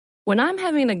When I'm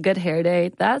having a good hair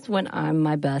day, that's when I'm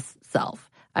my best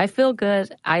self. I feel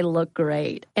good, I look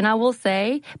great. And I will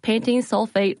say, Pantene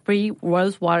Sulfate-Free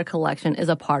Rose Water Collection is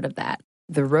a part of that.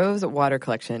 The Rose Water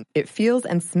Collection. It feels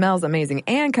and smells amazing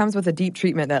and comes with a deep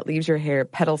treatment that leaves your hair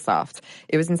petal soft.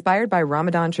 It was inspired by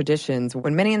Ramadan traditions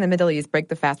when many in the Middle East break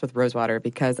the fast with rose water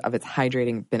because of its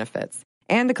hydrating benefits.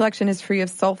 And the collection is free of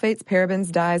sulfates,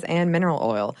 parabens, dyes, and mineral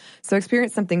oil. So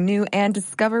experience something new and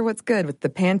discover what's good with the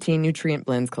Pantene Nutrient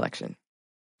Blends collection.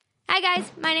 Hi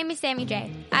guys, my name is Sammy J.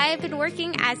 I've been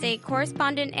working as a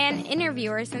correspondent and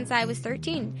interviewer since I was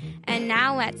 13. And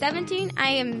now at 17,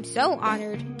 I am so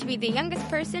honored to be the youngest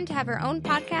person to have her own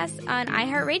podcast on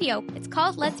iHeartRadio. It's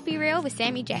called Let's Be Real with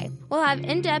Sammy J. We'll have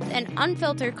in-depth and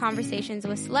unfiltered conversations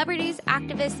with celebrities,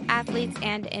 activists, athletes,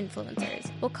 and influencers.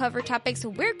 We'll cover topics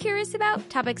we're curious about,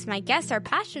 topics my guests are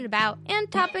passionate about, and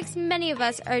topics many of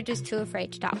us are just too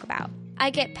afraid to talk about. I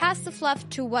get past the fluff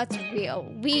to what's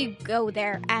real. We go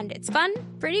there, and it's fun,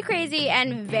 pretty crazy,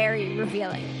 and very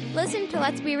revealing. Listen to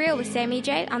Let's Be Real with Sammy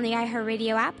J on the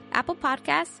iHeartRadio app, Apple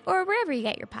Podcasts, or wherever you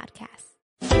get your podcasts.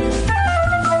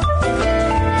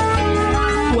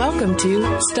 Welcome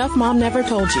to Stuff Mom Never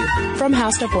Told You from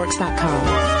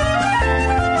HowStuffWorks.com.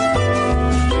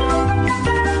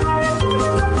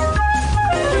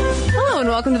 And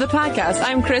welcome to the podcast.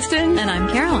 I'm Kristen. And I'm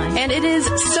Caroline. And it is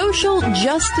Social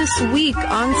Justice Week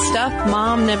on Stuff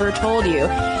Mom Never Told You.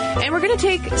 And we're going to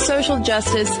take social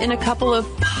justice in a couple of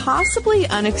possibly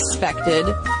unexpected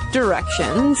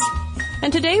directions.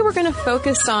 And today we're going to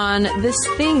focus on this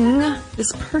thing,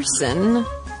 this person,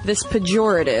 this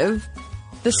pejorative,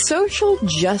 the social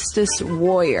justice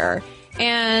warrior,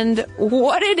 and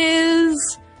what it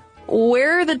is,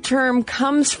 where the term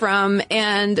comes from,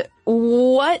 and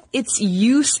what its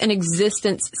use and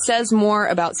existence says more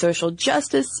about social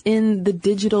justice in the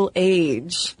digital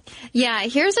age. Yeah,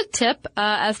 here's a tip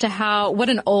as to what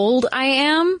an old I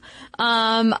am.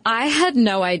 I had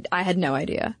no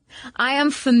idea. I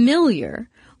am familiar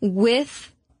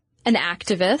with an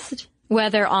activist,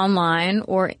 whether online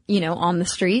or, on the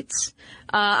streets.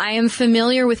 I am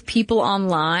familiar with people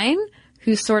online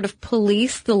who sort of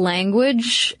police the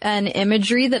language and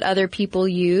imagery that other people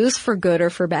use for good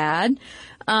or for bad.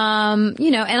 And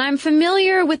I'm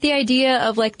familiar with the idea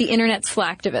of like the internet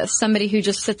slacktivist, somebody who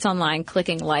just sits online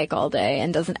clicking like all day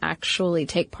and doesn't actually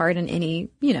take part in any,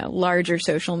 larger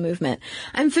social movement.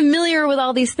 I'm familiar with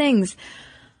all these things.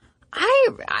 I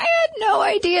had no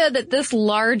idea that this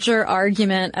larger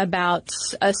argument about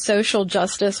a social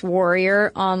justice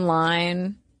warrior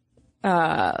online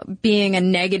being a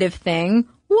negative thing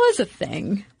was a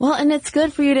thing. Well, and it's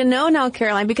good for you to know now,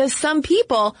 Caroline, because some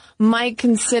people might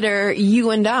consider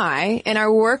you and I and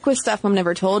our work with Stuff Mom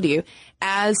Never Told You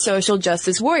as social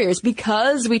justice warriors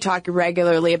because we talk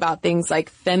regularly about things like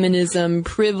feminism,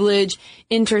 privilege,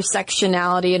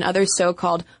 intersectionality, and other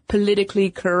so-called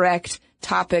politically correct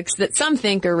topics that some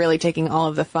think are really taking all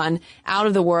of the fun out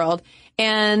of the world.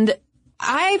 And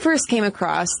I first came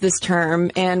across this term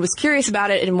and was curious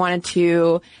about it and wanted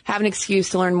to have an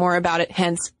excuse to learn more about it,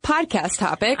 hence podcast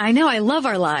topic. I know, I love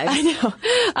our lives. I know.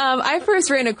 I first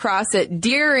ran across it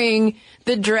during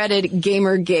the dreaded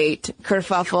Gamergate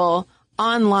kerfuffle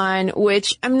online,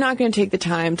 which I'm not going to take the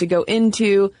time to go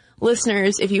into.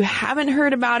 Listeners, if you haven't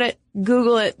heard about it,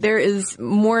 Google it. There is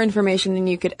more information than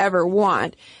you could ever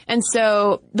want.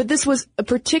 But this was a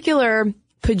particular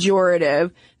pejorative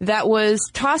that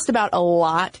was tossed about a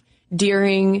lot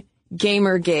during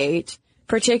Gamergate,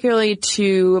 particularly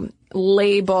to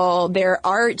label their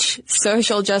arch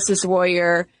social justice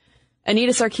warrior,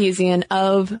 Anita Sarkeesian,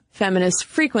 of feminist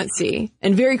frequency.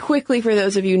 And very quickly, for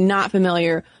those of you not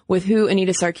familiar with who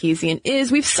Anita Sarkeesian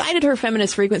is, we've cited her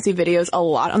feminist frequency videos a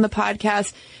lot on the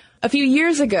podcast. A few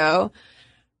years ago,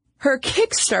 her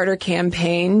Kickstarter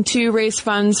campaign to raise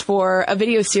funds for a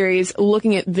video series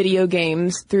looking at video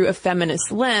games through a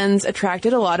feminist lens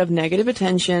attracted a lot of negative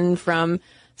attention from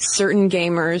certain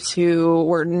gamers who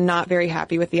were not very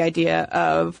happy with the idea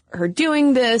of her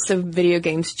doing this, of video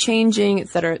games changing, et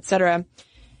cetera, et cetera.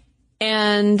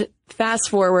 And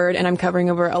fast forward, and I'm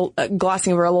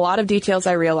glossing over a lot of details,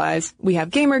 I realize we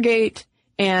have Gamergate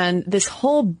and this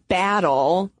whole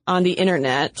battle on the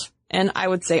internet, and I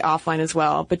would say offline as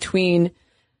well, between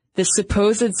the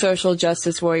supposed social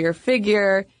justice warrior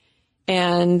figure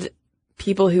and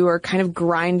people who are kind of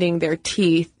grinding their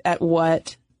teeth at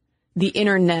what the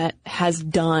internet has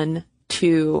done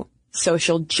to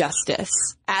social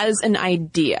justice as an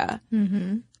idea.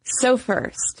 Mm-hmm. So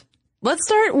first, let's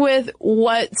start with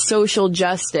what social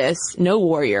justice, no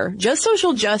warrior, just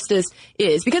social justice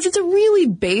is, because it's a really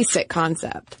basic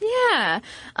concept. Yeah.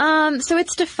 So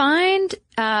it's defined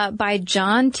by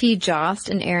John T. Jost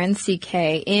and Aaron C.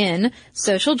 Kay in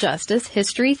Social Justice,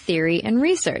 History, Theory, and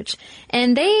Research.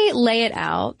 And they lay it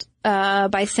out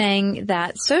by saying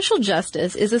that social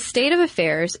justice is a state of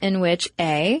affairs in which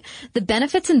A, the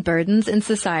benefits and burdens in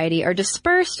society are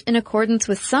dispersed in accordance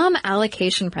with some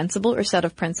allocation principle or set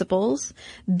of principles.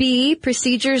 B,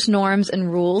 procedures, norms,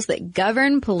 and rules that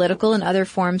govern political and other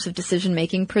forms of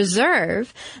decision-making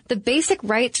preserve the basic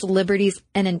rights, liberties,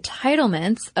 and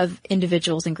entitlements of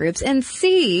individuals and groups. And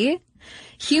C,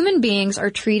 human beings are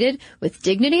treated with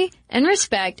dignity and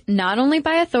respect not only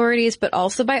by authorities but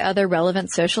also by other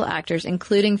relevant social actors,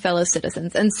 including fellow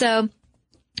citizens. And so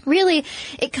really,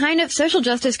 it kind of, social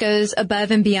justice goes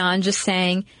above and beyond just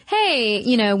saying, hey,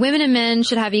 women and men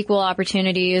should have equal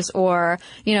opportunities, or,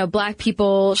 black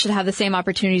people should have the same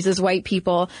opportunities as white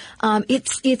people.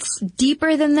 It's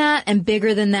deeper than that and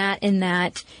bigger than that, in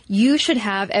that you should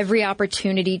have every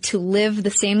opportunity to live the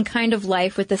same kind of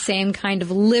life with the same kind of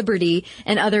liberty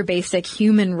and other basic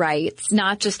human rights,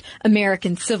 not just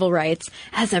American civil rights,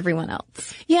 as everyone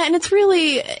else. Yeah, and it's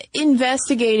really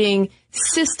investigating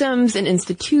systems and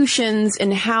institutions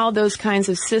and how those kinds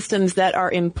of systems that are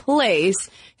in place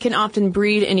can often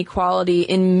breed inequality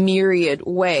in myriad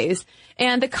ways.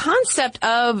 And the concept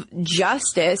of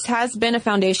justice has been a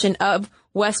foundation of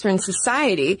Western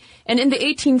society. And in the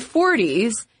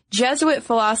 1840s, Jesuit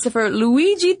philosopher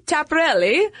Luigi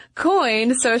Taparelli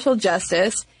coined social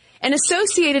justice and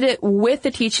associated it with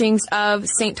the teachings of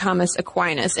St. Thomas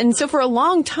Aquinas. And so for a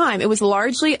long time, it was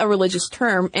largely a religious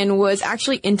term and was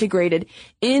actually integrated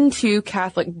into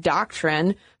Catholic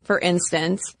doctrine, for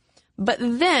instance. But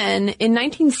then, in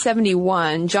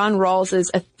 1971, John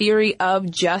Rawls's A Theory of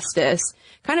Justice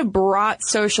kind of brought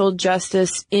social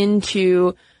justice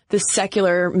into the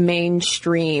secular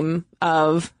mainstream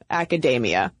of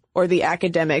academia. Or the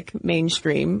academic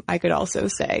mainstream, I could also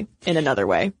say, in another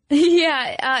way.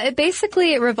 Yeah,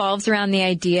 it revolves around the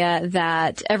idea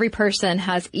that every person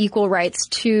has equal rights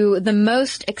to the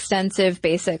most extensive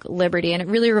basic liberty. And it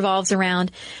really revolves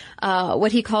around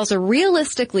what he calls a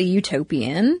realistically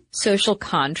utopian social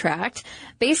contract.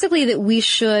 Basically, that we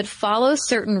should follow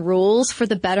certain rules for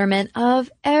the betterment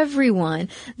of everyone.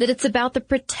 That it's about the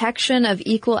protection of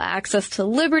equal access to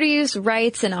liberties,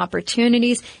 rights, and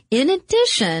opportunities. In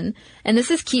addition, and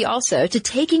this is key also, to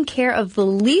taking care of the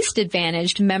least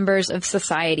advantaged members of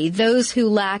society, those who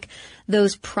lack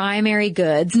those primary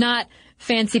goods, not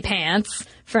fancy pants,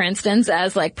 for instance,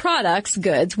 as like products,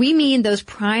 goods. We mean those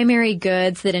primary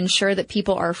goods that ensure that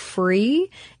people are free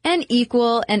and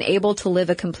equal and able to live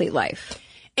a complete life.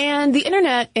 And the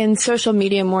internet and social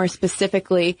media more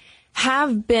specifically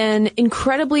have been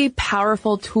incredibly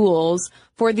powerful tools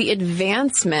for the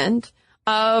advancement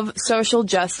of social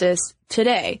justice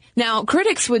today. Now,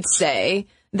 critics would say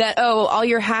that, all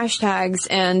your hashtags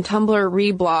and Tumblr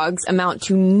reblogs amount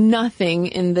to nothing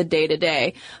in the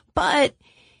day-to-day. But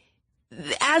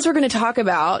as we're going to talk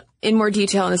about in more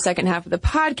detail in the second half of the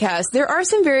podcast, there are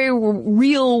some very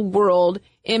real-world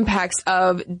impacts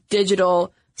of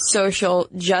digital social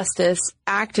justice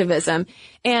activism.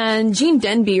 And Gene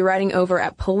Denby, writing over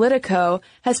at Politico,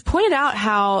 has pointed out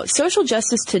how social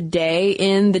justice today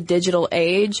in the digital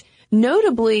age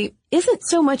notably isn't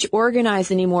so much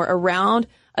organized anymore around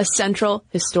a central,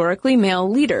 historically male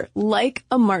leader, like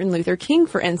a Martin Luther King,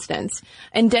 for instance.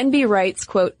 And Denby writes,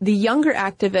 quote, "The younger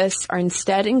activists are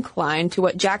instead inclined to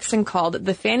what Jackson called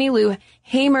the Fannie Lou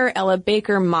Hamer Ella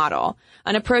Baker model,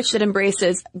 an approach that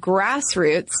embraces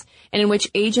grassroots and in which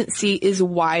agency is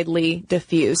widely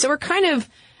diffused." So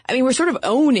we're sort of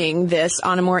owning this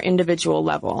on a more individual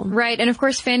level. Right. And of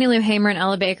course, Fannie Lou Hamer and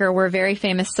Ella Baker were very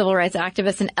famous civil rights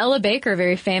activists. And Ella Baker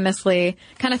very famously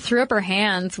kind of threw up her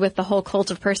hands with the whole cult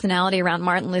of personality around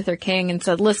Martin Luther King and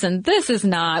said, listen, this is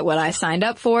not what I signed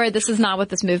up for. This is not what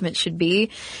this movement should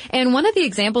be. And one of the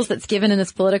examples that's given in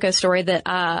this Politico story that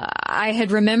I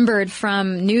had remembered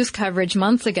from news coverage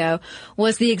months ago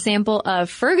was the example of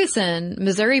Ferguson,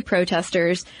 Missouri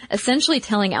protesters essentially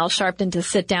telling Al Sharpton to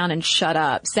sit down and shut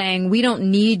up, saying, we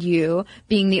don't need you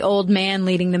being the old man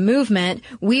leading the movement.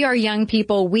 We are young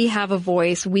people. We have a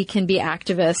voice. We can be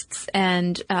activists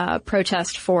and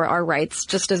protest for our rights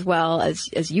just as well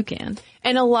as you can.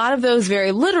 And a lot of those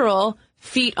very literal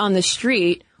feet on the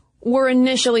street were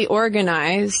initially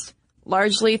organized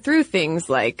largely through things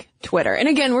like Twitter. And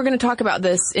again, we're going to talk about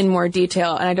this in more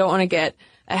detail, and I don't want to get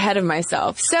ahead of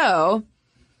myself. So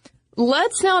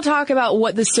let's now talk about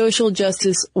what the social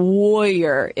justice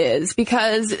warrior is,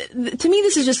 because to me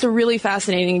this is just a really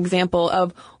fascinating example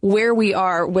of where we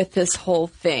are with this whole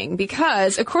thing.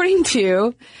 Because according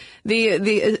to the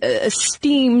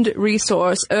esteemed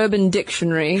resource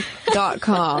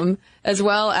UrbanDictionary.com, as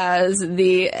well as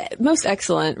the most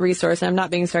excellent resource, and I'm not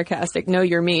being sarcastic, Know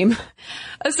Your Meme.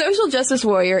 A social justice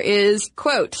warrior is,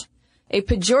 quote, a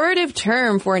pejorative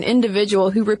term for an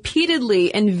individual who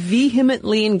repeatedly and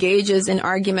vehemently engages in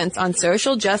arguments on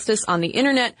social justice on the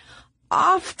internet,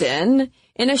 often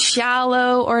in a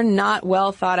shallow or not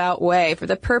well thought out way for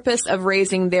the purpose of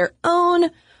raising their own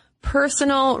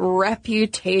personal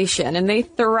reputation. And they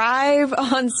thrive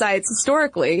on sites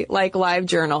historically like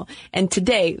LiveJournal, and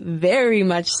today very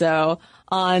much so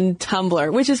on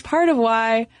Tumblr, which is part of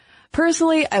why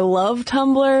personally I love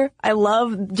Tumblr. I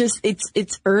love just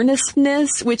its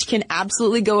earnestness, which can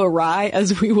absolutely go awry,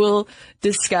 as we will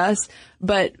discuss.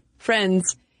 But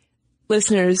friends,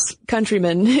 listeners,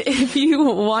 countrymen, if you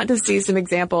want to see some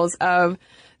examples of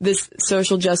this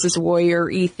social justice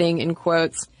warrior-y thing in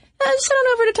quotes, just head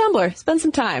on over to Tumblr. Spend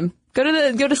some time. Go to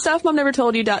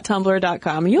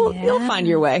stuffmomnevertoldyou.tumblr.com. You'll find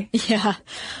your way. Yeah.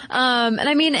 And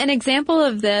I mean, an example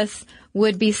of this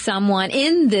would be someone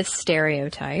in this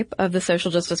stereotype of the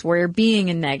social justice warrior being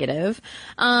a negative.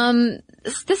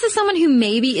 This is someone who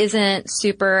maybe isn't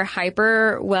super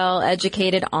hyper well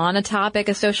educated on a topic,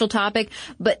 a social topic,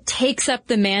 but takes up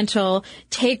the mantle,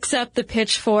 takes up the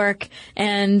pitchfork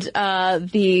and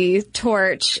the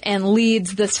torch and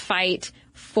leads this fight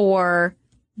for,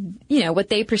 what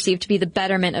they perceive to be the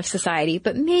betterment of society,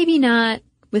 but maybe not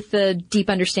with the deep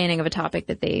understanding of a topic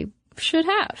that they should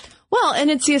have. Well,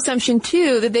 and it's the assumption,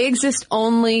 too, that they exist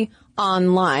only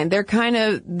online. They're kind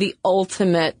of the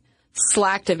ultimate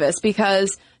slacktivists,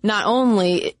 because not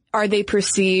only are they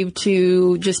perceived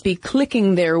to just be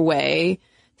clicking their way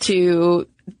to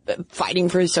fighting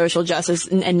for social justice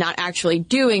and not actually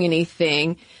doing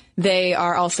anything, they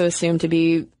are also assumed to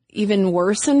be even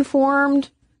worse informed,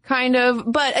 kind of.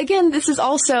 But again, this is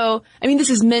also, this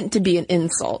is meant to be an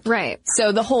insult. Right.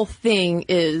 So the whole thing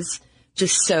is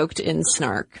just soaked in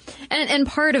snark. And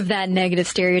part of that negative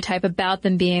stereotype about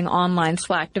them being online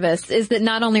slacktivists is that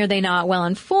not only are they not well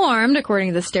informed, according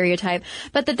to the stereotype,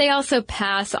 but that they also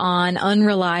pass on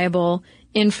unreliable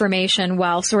information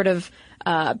while sort of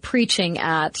preaching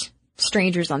at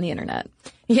strangers on the internet.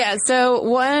 Yeah, so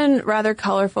one rather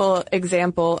colorful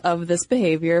example of this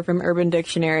behavior from Urban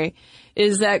Dictionary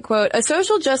is that, quote, a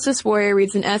social justice warrior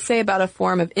reads an essay about a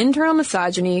form of internal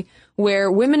misogyny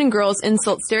where women and girls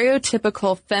insult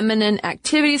stereotypical feminine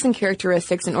activities and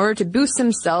characteristics in order to boost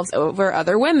themselves over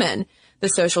other women. The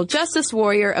social justice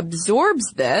warrior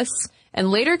absorbs this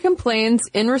and later complains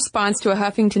in response to a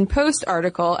Huffington Post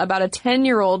article about a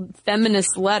 10-year-old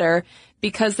feminist letter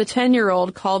because the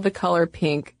 10-year-old called the color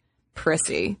pink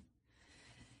prissy.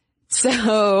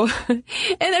 So, and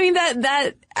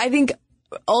that I think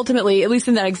ultimately, at least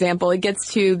in that example, it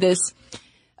gets to this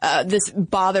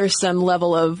bothersome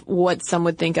level of what some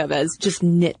would think of as just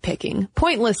nitpicking,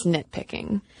 pointless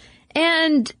nitpicking.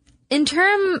 And in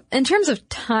terms of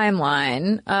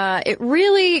timeline, it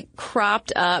really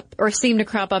cropped up or seemed to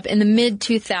crop up in the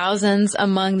mid-2000s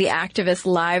among the activist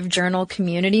LiveJournal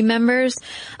community members.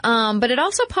 But it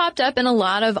also popped up in a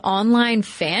lot of online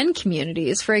fan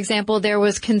communities. For example, there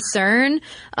was concern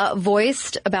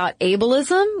voiced about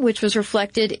ableism, which was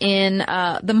reflected in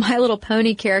the My Little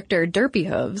Pony character Derpy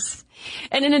Hooves.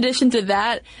 And in addition to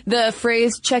that, the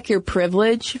phrase check your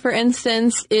privilege, for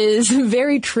instance, is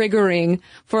very triggering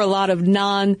for a lot of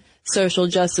non-social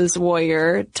justice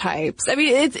warrior types.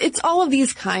 It's all of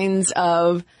these kinds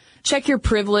of check your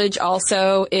privilege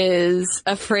also is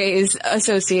a phrase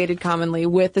associated commonly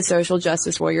with the social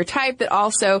justice warrior type that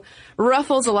also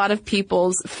ruffles a lot of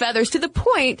people's feathers to the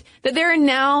point that there are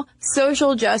now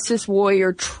social justice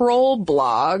warrior troll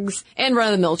blogs and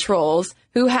run-of-the-mill trolls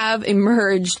who have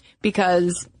emerged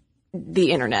because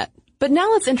the internet. But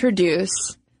now let's introduce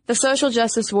the social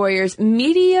justice warrior's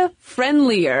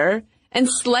media-friendlier and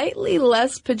slightly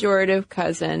less pejorative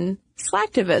cousin,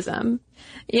 slacktivism.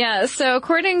 Yeah, so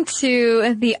according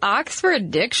to the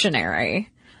Oxford Dictionary,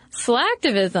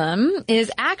 slacktivism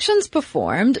is actions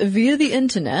performed via the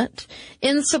internet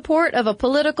in support of a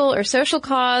political or social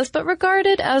cause, but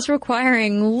regarded as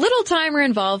requiring little time or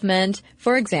involvement.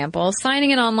 For example,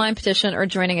 signing an online petition or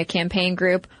joining a campaign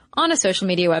group on a social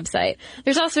media website.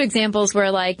 There's also examples where,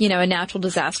 a natural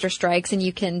disaster strikes and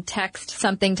you can text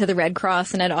something to the Red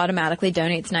Cross and it automatically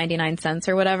donates 99 cents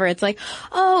or whatever. It's like,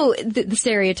 the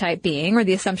stereotype being, or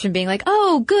the assumption being like,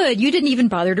 oh, good, you didn't even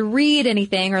bother to read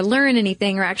anything or learn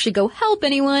anything or actually go help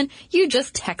anyone. You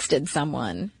just texted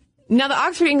someone. Now, the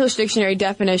Oxford English Dictionary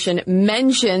definition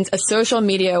mentions a social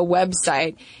media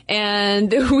website, and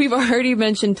we've already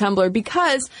mentioned Tumblr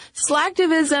because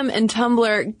slacktivism and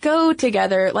Tumblr go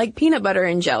together like peanut butter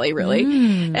and jelly, really.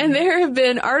 And there have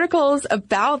been articles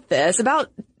about this, about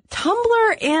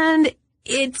Tumblr and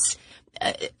its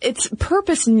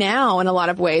purpose now in a lot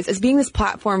of ways as being this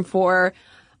platform for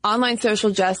online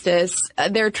social justice.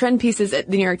 There are trend pieces at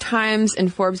the New York Times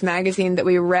and Forbes magazine that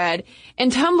we read.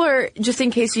 And Tumblr, just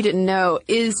in case you didn't know,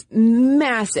 is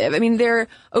massive. I mean, there are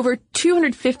over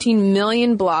 215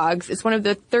 million blogs. It's one of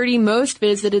the 30 most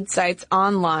visited sites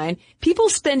online. People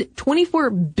spend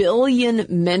 24 billion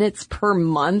minutes per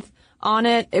month on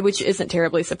it, which isn't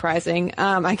terribly surprising.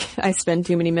 I spend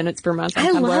too many minutes per month on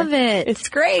Tumblr. I love it. It's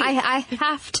great. I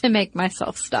have to make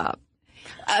myself stop.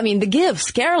 I mean, the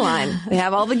GIFs, Caroline. They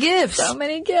have all the GIFs. So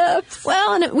many GIFs.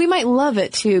 Well, and we might love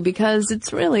it, too, because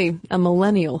it's really a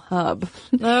millennial hub.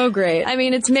 Oh, great. I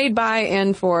mean, it's made by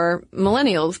and for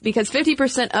millennials because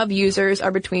 50% of users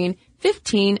are between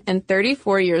 15 and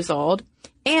 34 years old.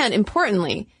 And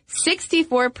importantly,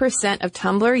 64% of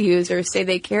Tumblr users say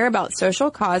they care about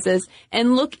social causes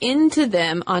and look into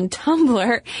them on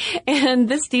Tumblr. And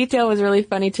this detail was really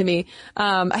funny to me.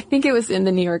 I think it was in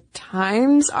the New York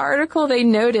Times article. They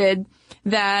noted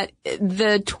that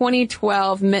the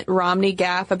 2012 Mitt Romney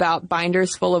gaffe about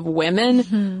binders full of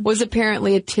women was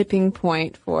apparently a tipping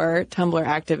point for Tumblr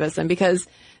activism because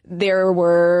there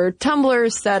were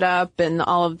Tumblrs set up and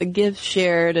all of the GIFs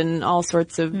shared and all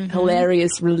sorts of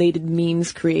hilarious related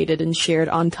memes created and shared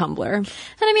on Tumblr. And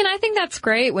I mean, I think that's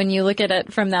great when you look at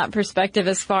it from that perspective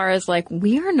as far as like,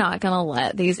 we are not going to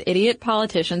let these idiot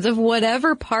politicians of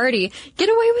whatever party get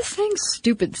away with saying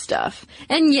stupid stuff.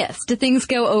 And yes, do things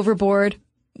go overboard?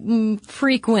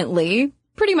 Frequently.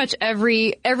 Pretty much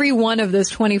every one of those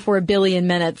 24 billion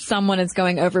minutes, someone is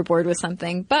going overboard with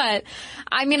something. But,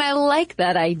 I mean, I like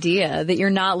that idea that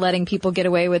you're not letting people get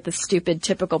away with the stupid,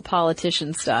 typical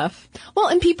politician stuff. Well,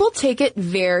 and people take it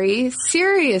very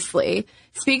seriously.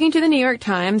 Speaking to the New York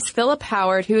Times, Philip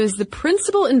Howard, who is the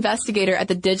principal investigator at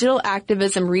the Digital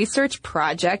Activism Research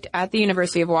Project at the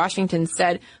University of Washington,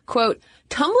 said, quote,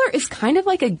 Tumblr is kind of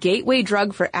like a gateway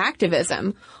drug for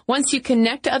activism. Once you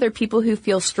connect to other people who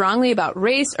feel strongly about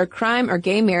race or crime or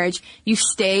gay marriage, you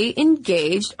stay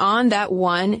engaged on that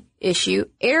one issue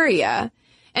area.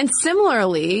 And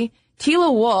similarly,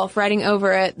 Tila Wolff, writing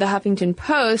over at the Huffington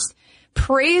Post,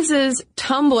 praises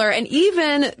Tumblr and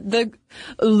even the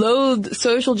loathed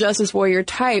social justice warrior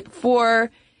type for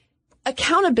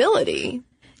accountability.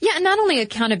 Yeah, not only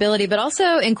accountability, but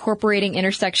also incorporating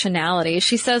intersectionality.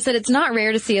 She says that it's not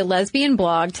rare to see a lesbian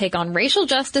blog take on racial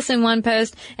justice in one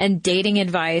post and dating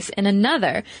advice in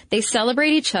another. They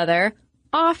celebrate each other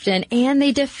often, and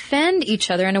they defend each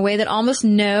other in a way that almost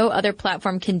no other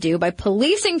platform can do by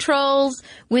policing trolls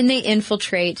when they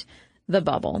infiltrate the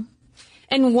bubble.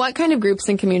 And what kind of groups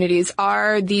and communities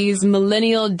are these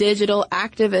millennial digital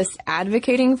activists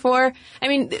advocating for? I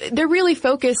mean, they're really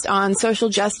focused on social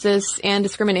justice and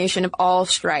discrimination of all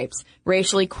stripes.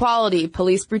 Racial equality,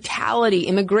 police brutality,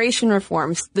 immigration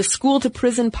reforms, the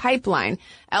school-to-prison pipeline,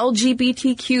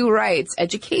 LGBTQ rights,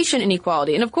 education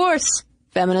inequality, and of course,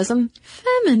 feminism.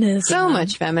 Feminism. So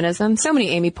much feminism. So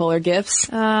many Amy Poehler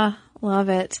gifts. Love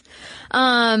it.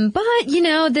 But, you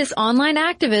know, this online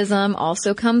activism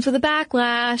also comes with a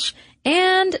backlash,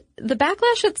 and the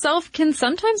backlash itself can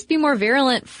sometimes be more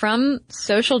virulent from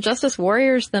social justice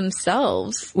warriors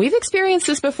themselves. We've experienced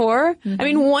this before. I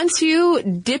mean, once you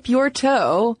dip your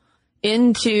toe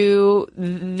into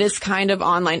this kind of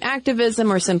online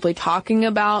activism or simply talking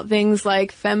about things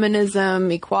like feminism,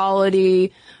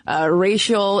 equality,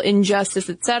 racial injustice,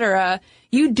 etc.,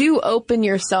 you do open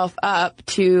yourself up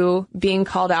to being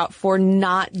called out for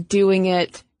not doing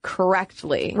it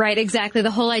correctly. Right, exactly. The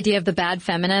whole idea of the bad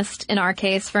feminist, in our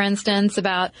case, for instance,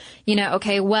 about, you know,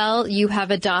 okay, well, you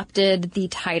have adopted the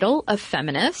title of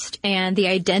feminist and the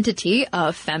identity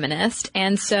of feminist,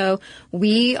 and so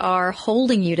we are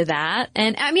holding you to that.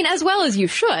 And I mean, as well as you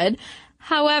should.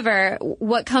 However,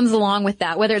 what comes along with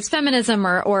that, whether it's feminism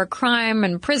or crime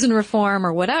and prison reform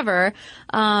or whatever,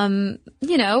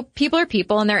 you know, people are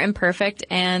people and they're imperfect.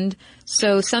 And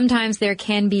so sometimes there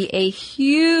can be a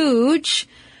huge,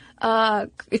 to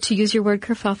use your word,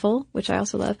 kerfuffle, which I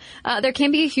also love. There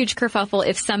can be a huge kerfuffle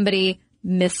if somebody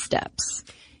missteps.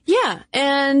 Yeah.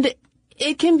 And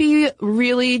it can be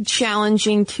really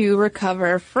challenging to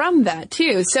recover from that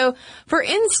too. So for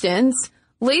instance,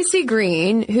 Lacey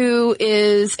Green, who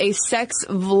is a sex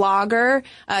vlogger,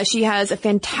 she has a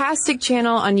fantastic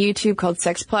channel on YouTube called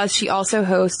Sex Plus. She also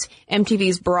hosts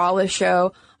MTV's Brawless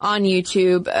show on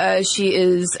YouTube. She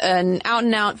is an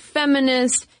out-and-out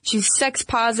feminist. She's sex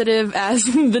positive, as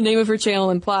the name of her channel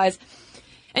implies.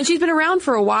 And she's been around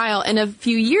for a while. And a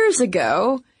few years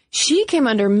ago, she came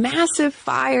under massive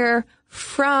fire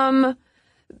from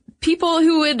people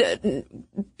who would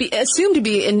be assumed to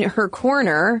be in her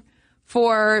corner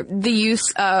for the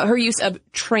use, her use of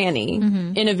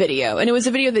tranny in a video. And it was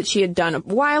a video that she had done a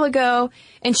while ago.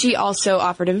 And she also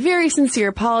offered a very sincere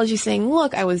apology saying,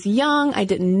 look, I was young. I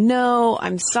didn't know.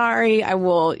 I'm sorry. I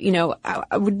will,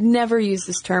 I would never use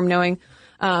this term knowing,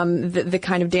 the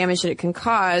kind of damage that it can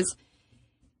cause.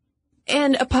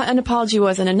 And an apology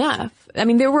wasn't enough. I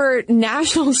mean, there were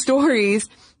national stories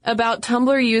about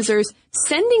Tumblr users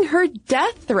sending her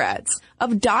death threats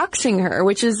of doxing her,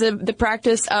 which is the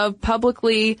practice of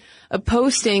publicly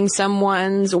posting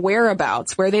someone's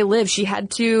whereabouts, where they live. She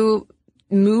had to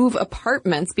move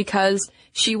apartments because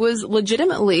she was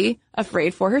legitimately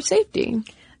afraid for her safety.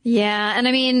 Yeah, and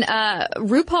I mean,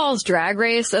 RuPaul's Drag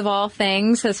Race, of all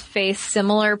things, has faced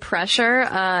similar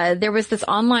pressure. There was this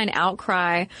online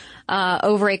outcry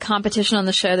over a competition on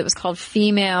the show that was called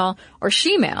Female or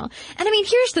Shemale. And I mean,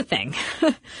 here's the thing.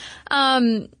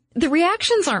 The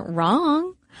reactions aren't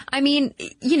wrong. I mean,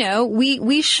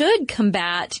 we should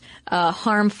combat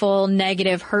harmful,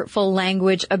 negative, hurtful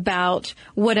language about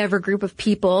whatever group of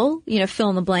people, fill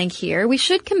in the blank here. We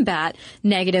should combat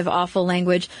negative, awful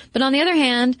language. But on the other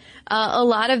hand, a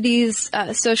lot of these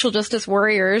social justice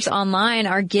warriors online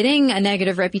are getting a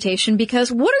negative reputation because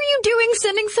what are you doing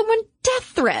sending someone death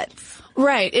threats?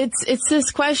 Right. It's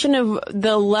this question of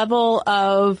the level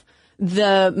of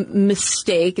the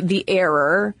mistake, the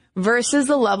error, versus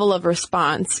the level of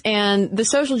response. And the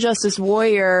social justice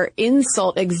warrior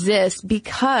insult exists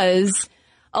because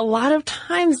a lot of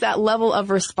times that level of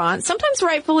response, sometimes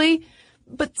rightfully,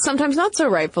 but sometimes not so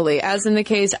rightfully, as in the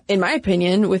case, in my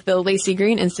opinion, with the Lacey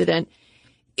Green incident,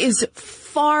 is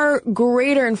far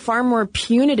greater and far more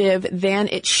punitive than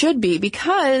it should be,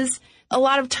 because a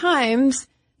lot of times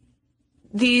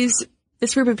this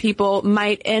group of people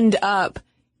might end up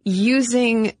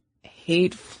using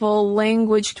hateful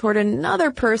language toward another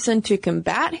person to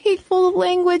combat hateful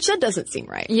language. That doesn't seem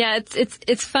right. Yeah,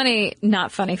 it's funny,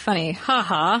 not funny,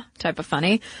 haha type of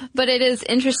funny. But it is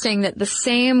interesting that the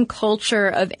same culture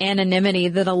of anonymity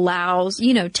that allows,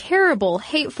 terrible,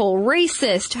 hateful,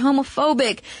 racist,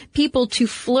 homophobic people to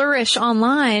flourish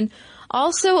online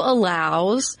also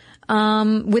allows,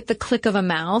 with the click of a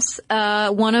mouse,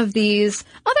 one of these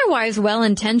otherwise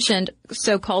well-intentioned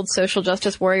so-called social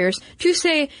justice warriors to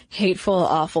say hateful,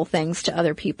 awful things to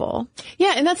other people.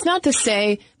 Yeah, and that's not to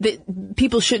say that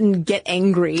people shouldn't get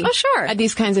angry at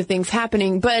these kinds of things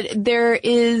happening, but there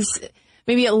is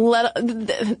maybe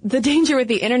the danger with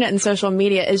the internet and social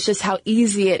media is just how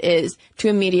easy it is to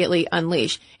immediately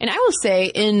unleash. And I will say,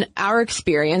 in our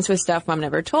experience with Stuff Mom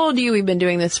Never Told You, we've been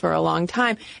doing this for a long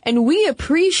time, and we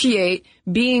appreciate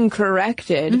being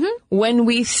corrected when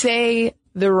we say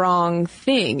the wrong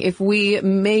thing. If we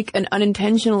make an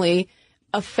unintentionally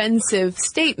offensive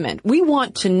statement, we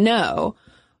want to know.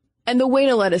 And the way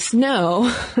to let us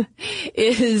know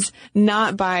is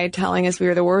not by telling us we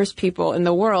are the worst people in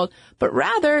the world, but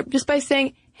rather just by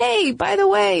saying, hey, by the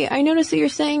way, I noticed that you're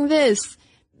saying this.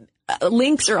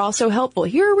 Links are also helpful.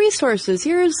 Here are resources.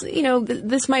 Here's,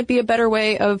 this might be a better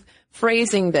way of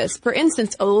phrasing this. For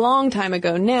instance, a long time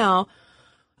ago now,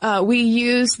 we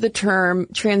used the term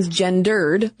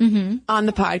transgendered on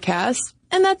the podcast.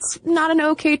 And that's not an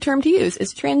okay term to use.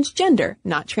 It's transgender,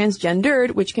 not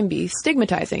transgendered, which can be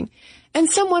stigmatizing. And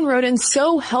someone wrote in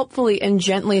so helpfully and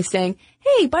gently saying,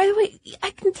 hey, by the way, I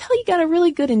can tell you got a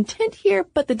really good intent here,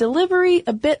 but the delivery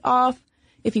a bit off.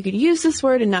 If you could use this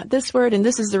word and not this word, and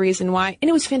this is the reason why. And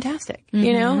it was fantastic,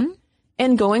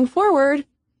 And going forward,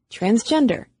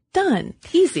 transgender. Done.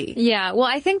 Easy. Yeah. Well,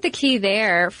 I think the key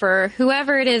there for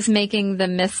whoever it is making the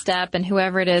misstep and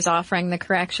whoever it is offering the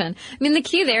correction, the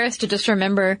key there is to just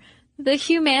remember the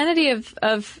humanity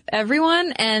of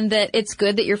everyone, and that it's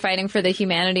good that you're fighting for the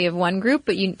humanity of one group,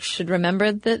 but you should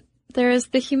remember that there is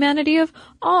the humanity of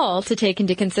all to take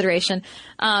into consideration.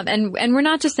 And we're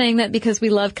not just saying that because we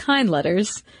love kind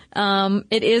letters.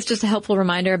 It is just a helpful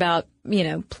reminder about,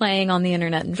 playing on the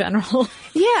internet in general.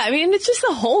 Yeah. It's just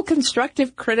the whole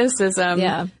constructive criticism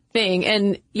thing.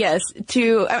 And yes,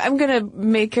 I'm going to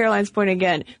make Caroline's point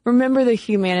again. Remember the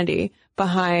humanity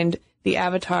behind the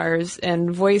avatars and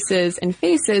voices and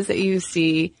faces that you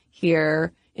see,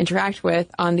 hear, interact with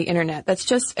on the internet. That's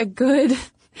just a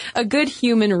good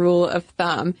human rule of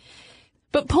thumb.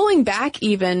 But pulling back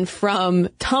even from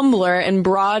Tumblr and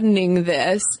broadening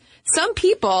this, some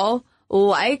people,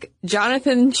 like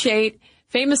Jonathan Chait,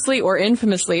 famously or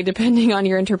infamously, depending on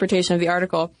your interpretation of the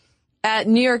article, at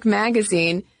New York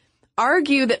Magazine,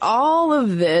 argue that all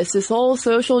of this whole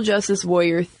social justice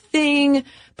warrior thing,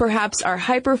 perhaps our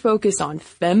hyper-focus on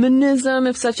feminism,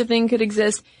 if such a thing could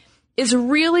exist, is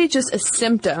really just a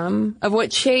symptom of what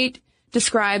Chait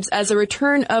describes as a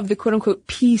return of the quote-unquote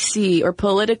PC, or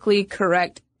politically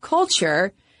correct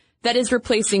culture, that is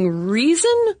replacing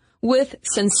reason with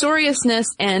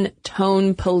censoriousness and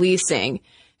tone policing.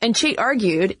 And Chait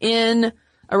argued in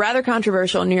a rather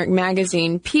controversial New York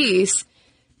Magazine piece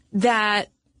that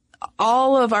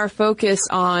all of our focus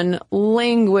on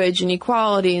language and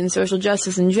equality and social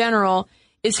justice in general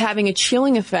is having a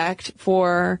chilling effect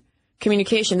for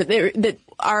communication, that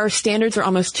our standards are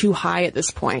almost too high at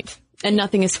this point. And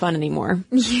nothing is fun anymore.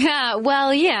 Yeah,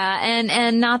 well, yeah,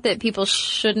 and not that people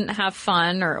shouldn't have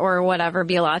fun or whatever,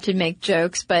 be allowed to make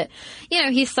jokes, but,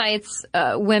 he cites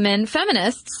women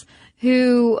feminists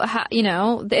who,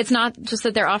 it's not just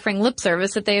that they're offering lip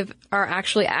service, that they are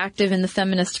actually active in the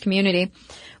feminist community.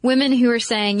 Women who are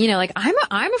saying,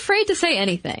 I'm afraid to say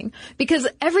anything because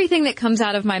everything that comes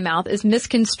out of my mouth is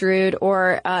misconstrued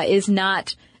or is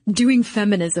not doing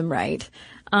feminism right.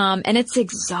 And it's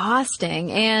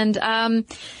exhausting. And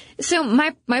so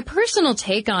my personal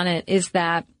take on it is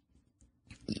that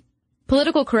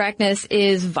political correctness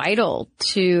is vital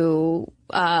to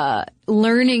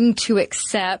learning to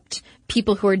accept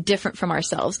people who are different from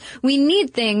ourselves. We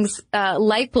need things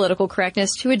like political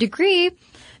correctness to a degree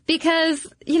because,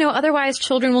 otherwise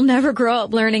children will never grow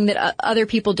up learning that other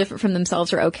people different from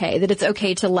themselves are okay, that it's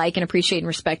okay to like and appreciate and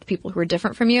respect people who are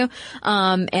different from you.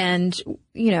 And,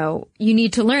 you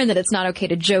need to learn that it's not okay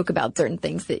to joke about certain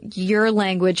things, that your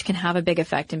language can have a big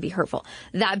effect and be hurtful.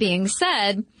 That being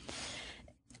said,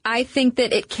 I think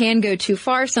that it can go too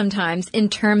far sometimes in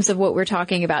terms of what we're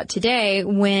talking about today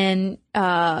when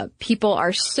people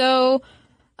are so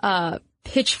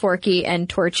pitchforky and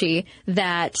torchy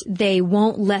that they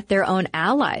won't let their own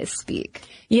allies speak.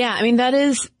 Yeah, I mean, that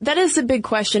is a big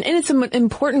question, and it's an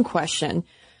important question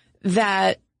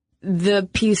that the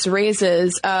piece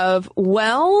raises of,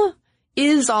 well,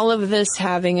 is all of this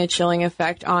having a chilling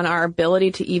effect on our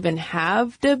ability to even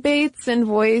have debates and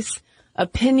voice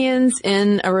opinions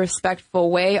in a respectful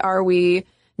way? Are we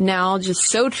now just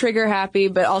so trigger happy,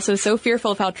 but also so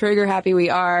fearful of how trigger happy we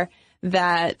are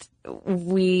that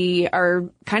we are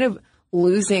kind of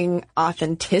losing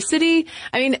authenticity?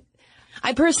 I mean,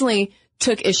 I personally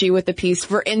took issue with the piece,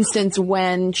 for instance,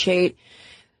 when Chait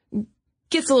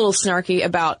gets a little snarky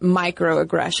about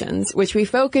microaggressions, which we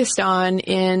focused on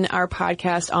in our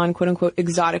podcast on quote-unquote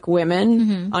exotic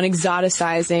women, on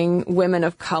exoticizing women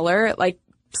of color, like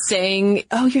saying,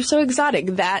 oh, you're so exotic.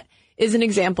 That is an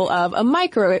example of a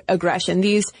microaggression.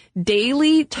 These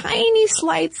daily tiny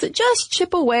slights that just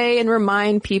chip away and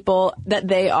remind people that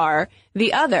they are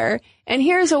the other. And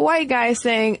here's a white guy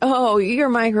saying, oh, your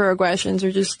microaggressions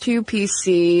are just too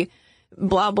PC,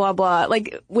 blah, blah, blah.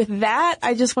 Like, with that,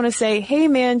 I just want to say, hey,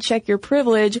 man, check your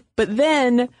privilege. But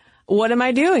then what am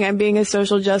I doing? I'm being a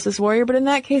social justice warrior. But in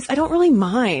that case, I don't really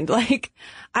mind. Like,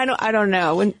 I don't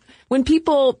know. When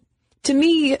people, to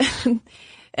me,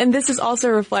 and this is also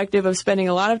reflective of spending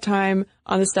a lot of time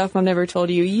on the Stuff Mom Never Told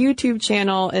You YouTube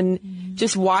channel and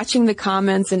just watching the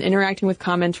comments and interacting with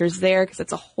commenters there, because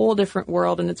it's a whole different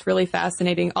world and it's really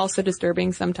fascinating, also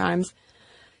disturbing sometimes.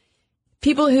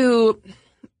 People who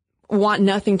want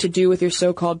nothing to do with your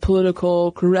so-called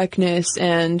political correctness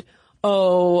and,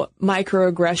 oh,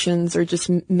 microaggressions are just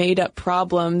made up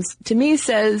problems, to me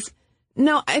says,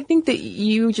 no, I think that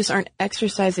you just aren't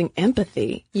exercising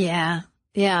empathy. Yeah.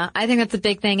 Yeah, I think that's a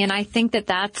big thing. And I think that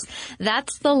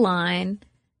that's the line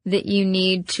that you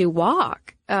need to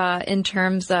walk, in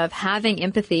terms of having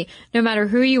empathy, no matter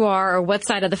who you are or what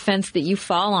side of the fence that you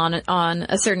fall on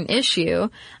a certain issue.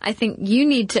 I think you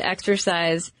need to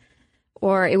exercise,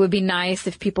 or it would be nice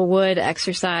if people would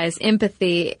exercise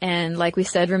empathy and, like we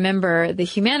said, remember the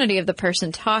humanity of the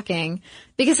person talking,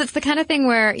 because it's the kind of thing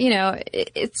where,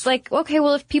 it's like, okay,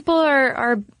 well, if people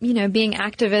are being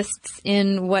activists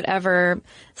in whatever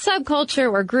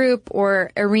subculture or group or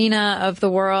arena of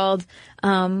the world,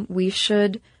 we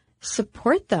should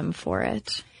support them for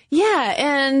it. Yeah,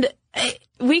 and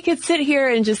we could sit here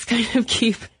and just kind of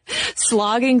keep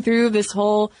slogging through this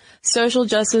whole social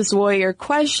justice warrior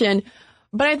question,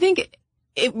 but I think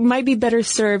it might be better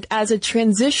served as a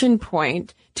transition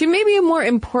point to maybe a more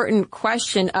important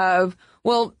question of,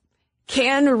 well,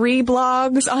 can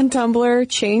reblogs on Tumblr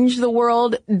change the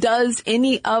world? Does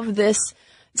any of this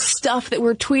stuff that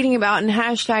we're tweeting about and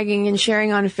hashtagging and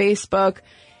sharing on Facebook,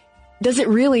 does it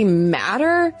really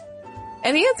matter?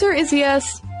 And the answer is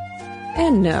yes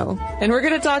and no. And we're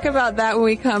going to talk about that when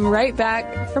we come right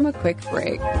back from a quick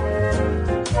break.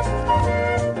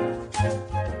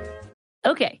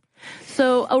 Okay,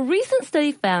 so a recent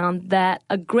study found that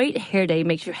a great hair day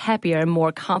makes you happier and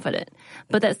more confident.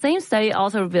 But that same study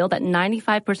also revealed that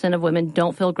 95% of women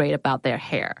don't feel great about their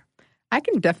hair. I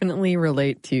can definitely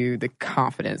relate to the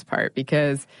confidence part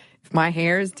because if my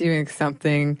hair is doing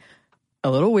something a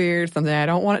little weird, something I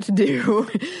don't want it to do,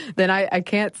 then I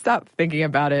can't stop thinking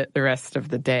about it the rest of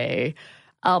the day.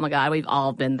 Oh my God, we've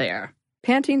all been there.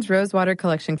 Pantene's Rosewater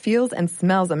collection feels and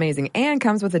smells amazing and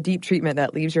comes with a deep treatment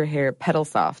that leaves your hair petal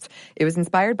soft. It was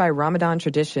inspired by Ramadan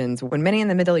traditions when many in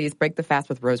the Middle East break the fast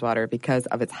with rosewater because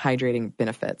of its hydrating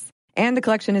benefits. And the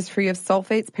collection is free of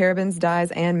sulfates, parabens, dyes,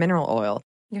 and mineral oil.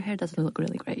 Your hair doesn't look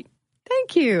really great.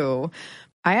 Thank you.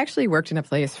 I actually worked in a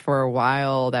place for a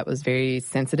while that was very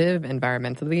sensitive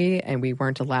environmentally, and we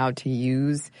weren't allowed to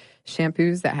use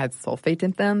shampoos that had sulfate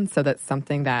in them, so that's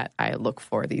something that I look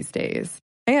for these days.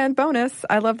 And bonus,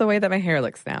 I love the way that my hair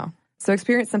looks now. So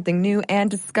experience something new and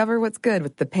discover what's good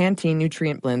with the Pantene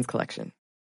Nutrient Blends collection.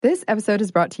 This episode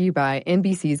is brought to you by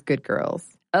NBC's Good Girls.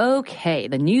 Okay,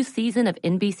 the new season of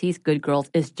NBC's Good Girls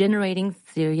is generating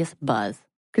serious buzz.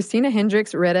 Christina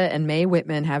Hendricks, Retta, and Mae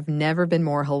Whitman have never been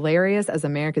more hilarious as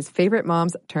America's favorite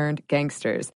moms turned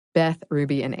gangsters, Beth,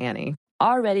 Ruby, and Annie.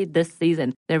 Already this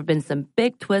season, there have been some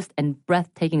big twists and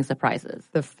breathtaking surprises.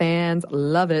 The fans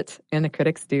love it, and the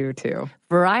critics do too.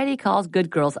 Variety calls Good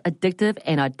Girls addictive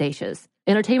and audacious.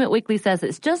 Entertainment Weekly says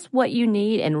it's just what you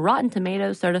need, and Rotten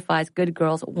Tomatoes certifies Good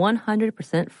Girls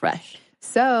 100% fresh.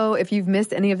 So, if you've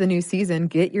missed any of the new season,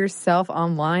 get yourself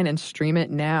online and stream it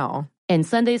now. And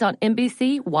Sundays on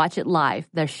NBC, watch it live.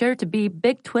 There's sure to be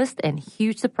big twists and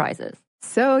huge surprises.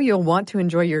 So you'll want to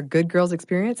enjoy your Good Girls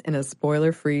experience in a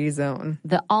spoiler-free zone.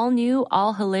 The all-new,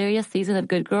 all-hilarious season of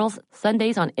Good Girls,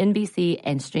 Sundays on NBC,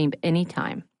 and stream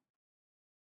anytime.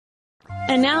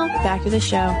 And now, back to the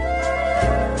show.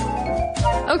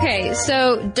 Okay,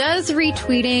 so does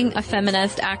retweeting a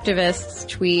feminist activist's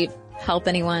tweet help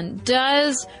anyone?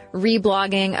 Does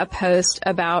reblogging a post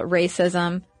about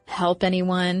racism help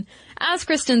anyone? As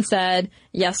Kristen said,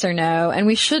 yes or no, and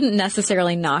we shouldn't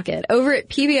necessarily knock it. Over at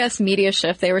PBS Media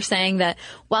Shift, they were saying that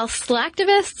while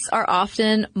slacktivists are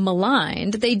often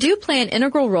maligned, they do play an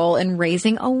integral role in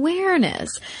raising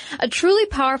awareness. A truly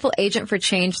powerful agent for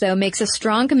change, though, makes a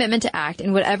strong commitment to act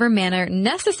in whatever manner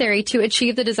necessary to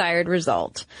achieve the desired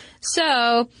result.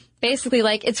 So, basically,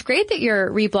 like, it's great that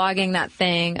you're reblogging that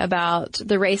thing about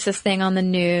the racist thing on the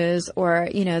news or,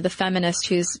 you know, the feminist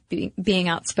who's being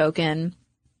outspoken.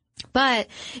 But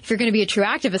if you're going to be a true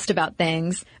activist about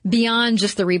things beyond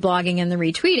just the reblogging and the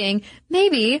retweeting,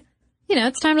 maybe, you know,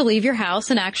 it's time to leave your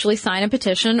house and actually sign a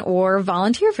petition or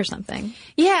volunteer for something.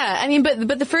 Yeah, I mean,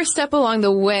 but the first step along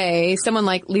the way, someone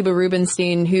like Liba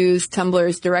Rubinstein, who's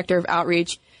Tumblr's director of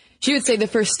outreach, she would say the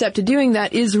first step to doing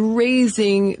that is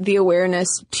raising the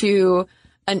awareness to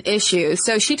an issue.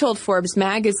 So she told Forbes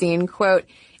magazine, quote,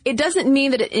 "It doesn't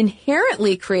mean that it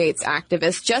inherently creates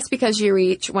activists just because you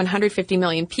reach 150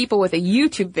 million people with a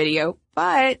YouTube video,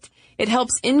 but it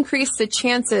helps increase the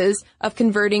chances of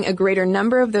converting a greater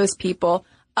number of those people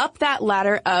up that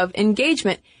ladder of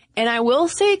engagement." And I will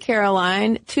say,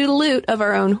 Caroline, to toot of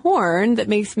our own horn, that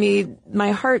makes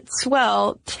my heart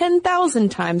swell 10,000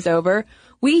 times over,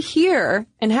 we hear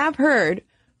and have heard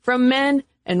from men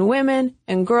and women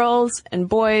and girls and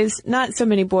boys, not so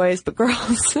many boys, but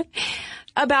girls,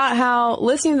 about how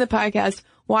listening to the podcast,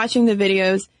 watching the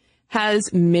videos,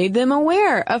 has made them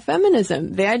aware of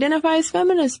feminism. They identify as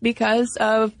feminists because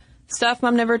of stuff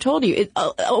Mom never told you.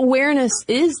 Awareness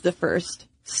is the first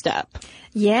step.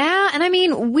 Yeah, and I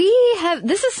mean,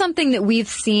 this is something that we've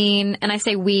seen, and I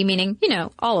say we, meaning, you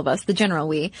know, all of us, the general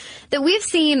we, that we've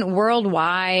seen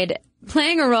worldwide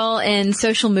playing a role in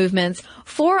social movements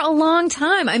for a long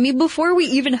time. I mean, before we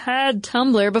even had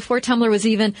Tumblr, before Tumblr was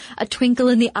even a twinkle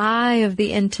in the eye of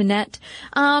the internet,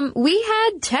 we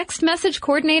had text message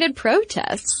coordinated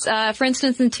protests. For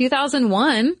instance, in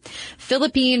 2001,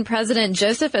 Philippine President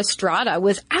Joseph Estrada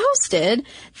was ousted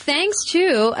thanks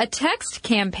to a text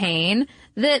campaign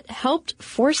that helped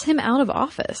force him out of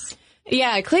office.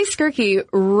 Yeah, Clay Skirky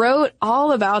wrote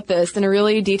all about this in a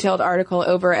really detailed article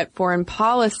over at Foreign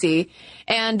Policy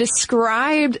and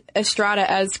described Estrada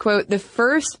as, quote, the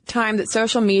first time that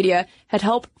social media had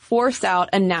helped force out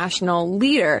a national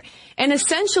leader. And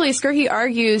essentially, Skirky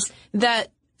argues that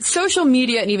social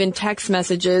media and even text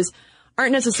messages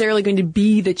aren't necessarily going to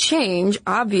be the change,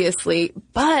 obviously,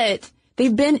 but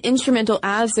they've been instrumental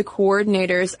as the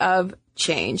coordinators of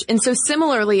change. And so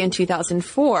similarly in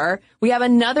 2004, we have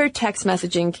another text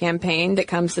messaging campaign that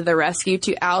comes to the rescue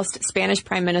to oust Spanish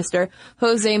Prime Minister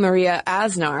Jose Maria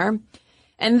Aznar.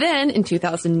 And then in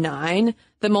 2009,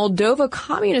 the Moldova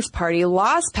Communist Party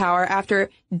lost power after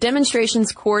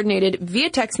demonstrations coordinated via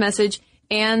text message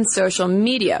and social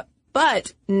media.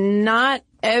 But not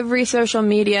every social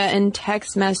media and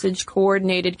text message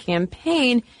coordinated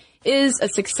campaign is a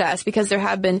success because there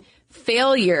have been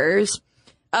failures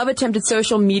of attempted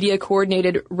social media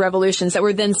coordinated revolutions that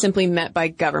were then simply met by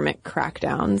government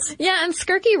crackdowns. Yeah, and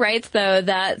Skirky writes, though,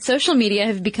 that social media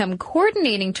have become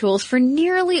coordinating tools for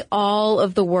nearly all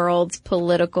of the world's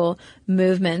political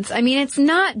movements. I mean, it's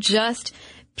not just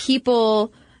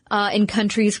people in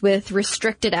countries with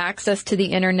restricted access to the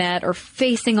internet or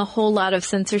facing a whole lot of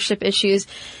censorship issues.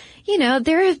 You know,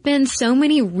 there have been so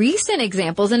many recent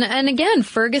examples, and again,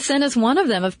 Ferguson is one of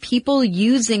them, of people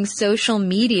using social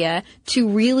media to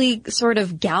really sort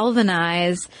of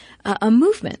galvanize a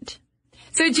movement.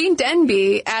 So Gene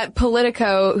Denby at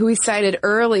Politico, who we cited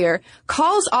earlier,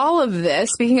 calls all of this,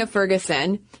 speaking of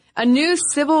Ferguson, a new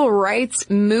civil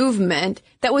rights movement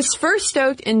that was first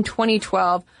stoked in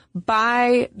 2012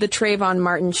 by the Trayvon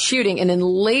Martin shooting and then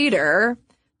later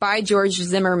by George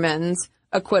Zimmerman's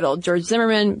acquittal. George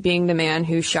Zimmerman being the man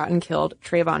who shot and killed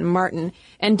Trayvon Martin.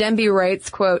 And Denby writes,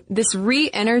 quote, "This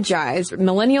re-energized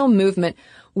millennial movement,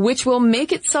 which will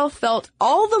make itself felt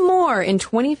all the more in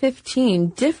 2015,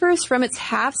 differs from its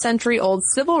half-century-old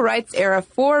civil rights era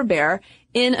forebear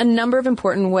in a number of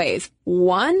important ways.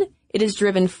 One, it is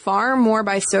driven far more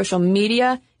by social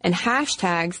media and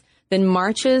hashtags than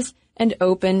marches and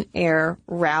open-air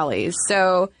rallies."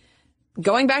 So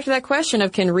going back to that question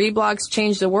of can reblogs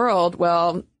change the world?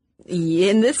 Well,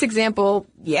 in this example,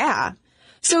 yeah.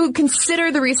 So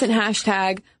consider the recent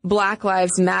hashtag Black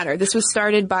Lives Matter. This was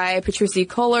started by Patricia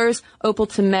Cullors, Opal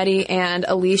Tometi, and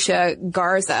Alicia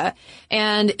Garza.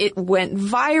 And it went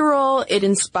viral. It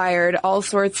inspired all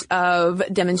sorts of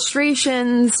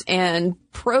demonstrations and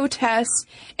protests.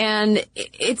 And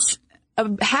it's a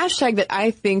hashtag that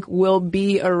I think will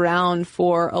be around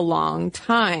for a long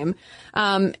time.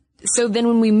 So then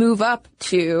when we move up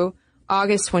to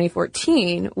August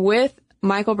 2014 with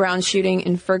Michael Brown's shooting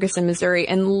in Ferguson, Missouri,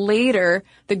 and later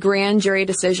the grand jury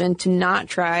decision to not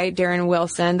try Darren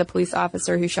Wilson, the police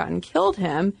officer who shot and killed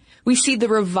him, we see the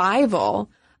revival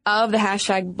of the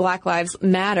hashtag Black Lives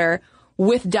Matter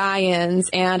with die-ins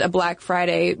and a Black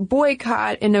Friday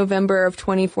boycott in November of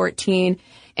 2014.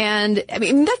 And I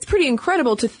mean, that's pretty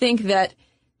incredible to think that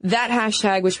that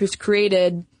hashtag, which was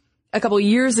created a couple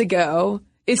years ago,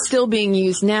 is still being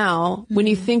used now when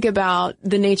you think about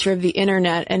the nature of the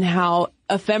internet and how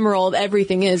ephemeral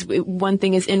everything is. One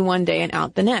thing is in one day and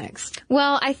out the next.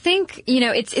 Well, I think, you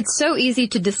know, it's so easy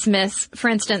to dismiss, for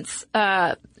instance,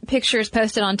 pictures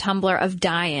posted on Tumblr of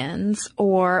die-ins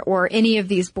or any of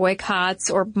these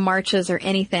boycotts or marches or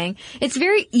anything. It's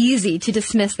very easy to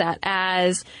dismiss that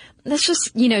as that's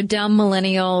just, you know, dumb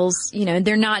millennials, you know,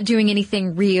 they're not doing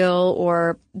anything real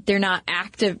or they're not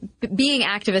being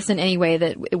activists in any way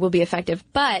that it will be effective.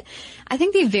 But I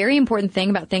think the very important thing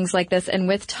about things like this, and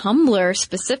with Tumblr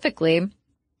specifically,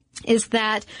 is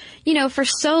that, you know, for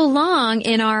so long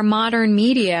in our modern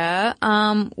media,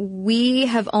 we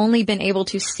have only been able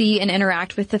to see and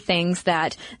interact with the things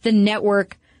that the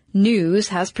network news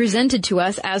has presented to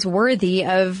us as worthy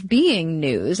of being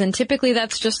news. And typically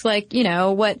that's just like, you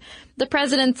know, what the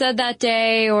president said that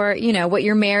day or, you know, what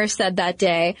your mayor said that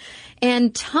day.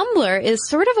 And Tumblr is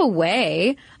sort of a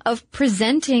way of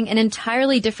presenting an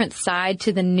entirely different side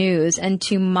to the news and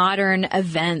to modern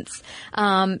events.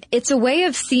 It's a way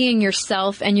of seeing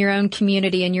yourself and your own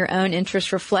community and your own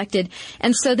interests reflected.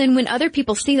 And so then when other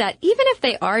people see that, even if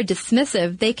they are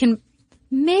dismissive, they can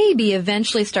maybe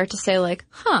eventually start to say like,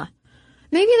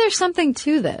 maybe there's something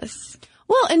to this.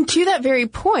 Well, and to that very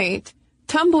point,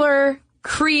 Tumblr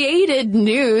created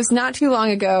news not too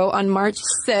long ago on March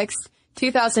 6th,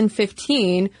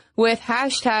 2015 with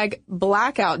hashtag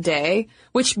Blackout Day,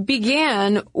 which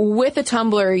began with a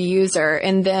Tumblr user,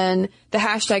 and then the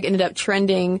hashtag ended up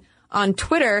trending on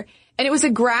Twitter. And it was a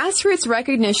grassroots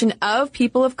recognition of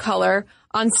people of color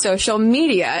on social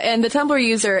media. And the Tumblr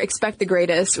user, Expect the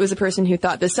Greatest, was the person who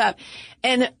thought this up.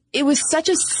 And it was such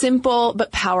a simple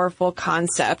but powerful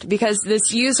concept because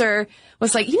this user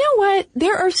was like, you know what?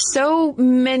 There are so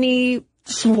many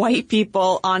white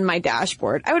people on my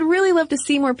dashboard. I would really love to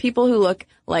see more people who look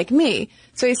like me.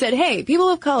 So he said, hey, people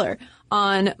of color,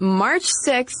 on March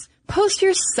 6th, post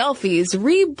your selfies,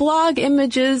 reblog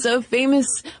images of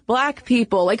famous black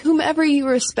people, like whomever you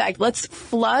respect. Let's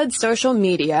flood social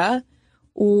media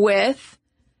with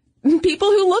people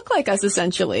who look like us,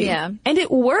 essentially. Yeah. And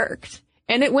it worked.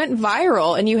 And it went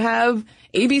viral. And you have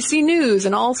ABC News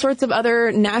and all sorts of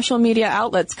other national media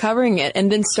outlets covering it,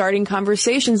 and then starting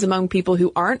conversations among people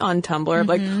who aren't on Tumblr,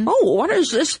 like, oh, what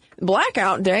is this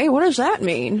blackout day? What does that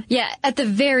mean? Yeah, at the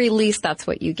very least, that's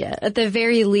what you get. At the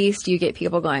very least, you get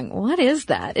people going, what is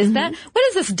that? What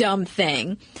is this dumb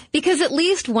thing? Because at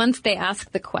least once they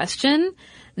ask the question,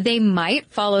 they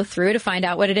might follow through to find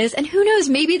out what it is. And who knows,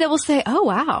 maybe they will say, oh,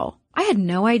 wow, I had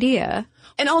no idea.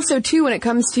 And also, too, when it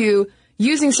comes to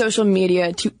using social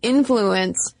media to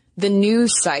influence the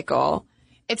news cycle,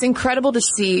 it's incredible to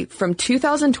see from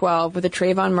 2012 with the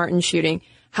Trayvon Martin shooting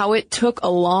how it took a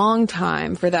long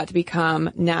time for that to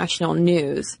become national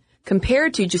news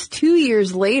compared to just 2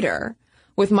 years later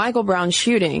with Michael Brown's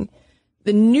shooting.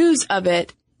 The news of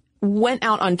it went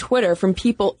out on Twitter from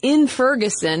people in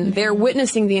Ferguson. They're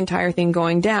witnessing the entire thing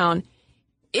going down.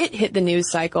 It hit the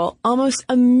news cycle almost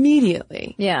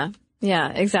immediately. Yeah,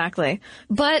 exactly.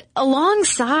 But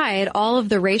alongside all of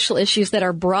the racial issues that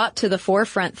are brought to the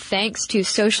forefront thanks to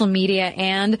social media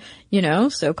and,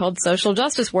 so-called social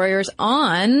justice warriors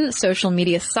on social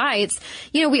media sites,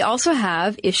 we also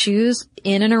have issues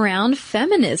in and around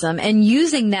feminism and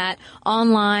using that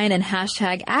online and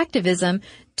hashtag activism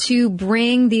to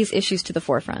bring these issues to the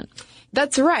forefront.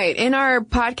 That's right. In our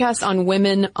podcast on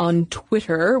women on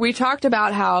Twitter, we talked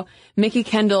about how Mickey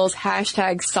Kendall's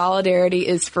hashtag solidarity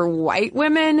is for white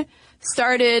women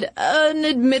started an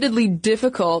admittedly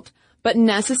difficult but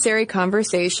necessary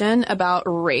conversation about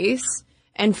race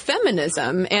and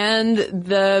feminism and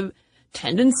the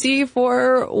tendency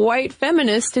for white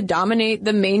feminists to dominate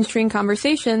the mainstream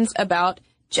conversations about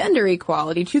gender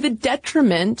equality to the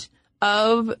detriment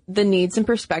of the needs and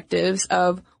perspectives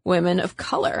of women of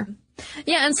color.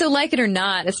 Yeah, and so like it or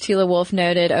not, as Tila Wolf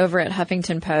noted over at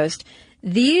Huffington Post,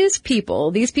 these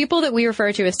people that we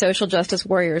refer to as social justice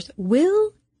warriors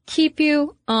will keep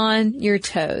you on your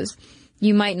toes.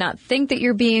 You might not think that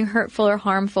you're being hurtful or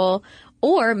harmful,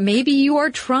 or maybe you are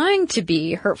trying to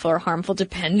be hurtful or harmful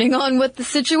depending on what the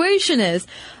situation is.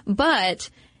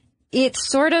 But it's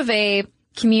sort of a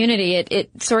community. It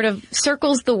sort of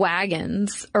circles the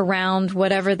wagons around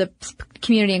whatever the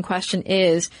community in question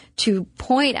is to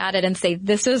point at it and say,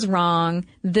 this is wrong,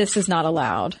 this is not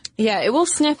allowed. Yeah, it will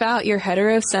sniff out your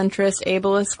heterocentrist,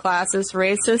 ableist, classist,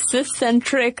 racist,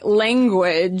 ciscentric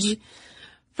language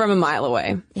from a mile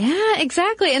away. Yeah,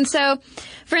 exactly. And so,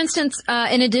 for instance,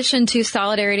 in addition to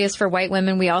solidarity is for white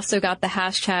women, we also got the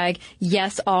hashtag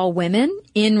 #YesAllWomen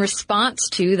in response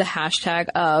to the hashtag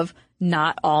of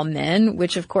not all men,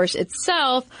 which of course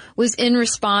itself was in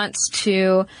response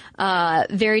to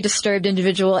very disturbed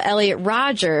individual Elliot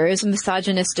Rodgers'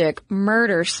 misogynistic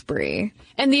murder spree.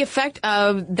 And the effect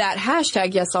of that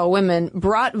hashtag #YesAllWomen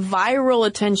brought viral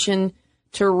attention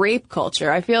to rape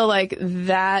culture. I feel like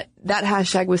that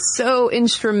hashtag was so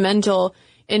instrumental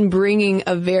in bringing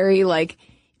a very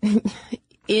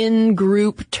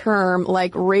in-group term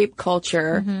like rape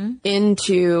culture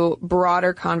into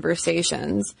broader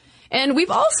conversations. And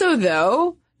we've also,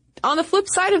 though, on the flip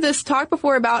side of this, talked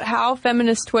before about how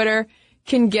feminist Twitter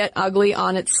can get ugly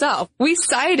on itself. We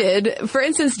cited, for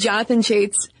instance, Jonathan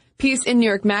Chait's piece in New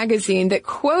York Magazine that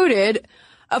quoted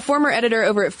a former editor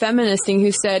over at Feministing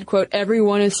who said, quote,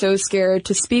 everyone is so scared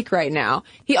to speak right now.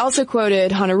 He also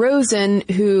quoted Hannah Rosen,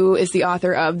 who is the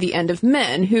author of The End of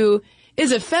Men, who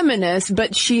is a feminist,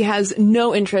 but she has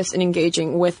no interest in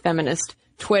engaging with feminist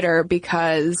Twitter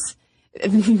because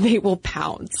they will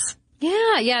pounce.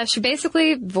 Yeah. She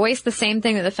basically voiced the same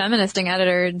thing that the Feministing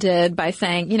editor did by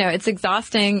saying, it's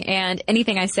exhausting and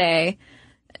anything I say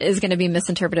is going to be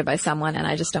misinterpreted by someone and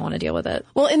I just don't want to deal with it.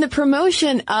 Well, in the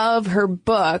promotion of her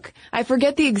book, I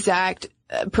forget the exact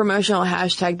promotional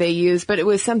hashtag they used, but it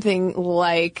was something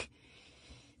like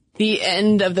the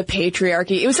end of the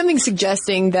patriarchy. It was something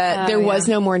suggesting that there was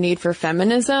no more need for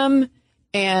feminism.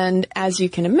 And as you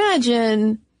can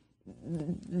imagine,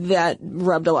 that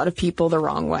rubbed a lot of people the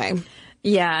wrong way.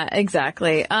 Yeah,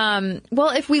 exactly. Well,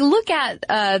 if we look at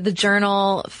the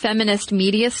journal Feminist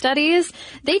Media Studies,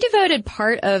 they devoted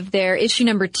part of their issue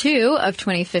number 2 of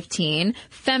 2015,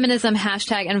 Feminism,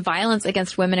 Hashtag, and Violence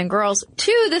Against Women and Girls,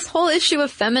 to this whole issue of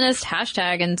feminist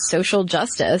hashtag and social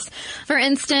justice. For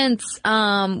instance,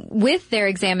 with their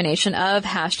examination of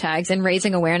hashtags and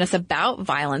raising awareness about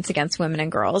violence against women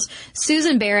and girls,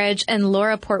 Susan Berridge and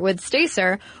Laura Portwood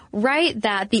Stacer write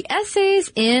that the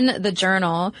essays in the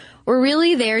journal were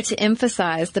really there to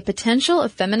emphasize the potential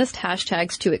of feminist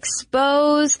hashtags to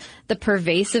expose the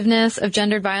pervasiveness of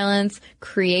gendered violence,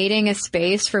 creating a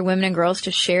space for women and girls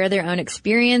to share their own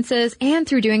experiences, and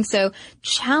through doing so,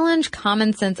 challenge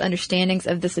common sense understandings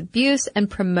of this abuse and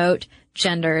promote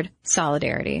gendered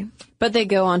solidarity. But they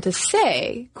go on to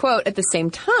say, quote, at the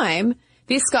same time,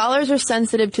 These scholars are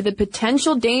sensitive to the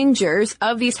potential dangers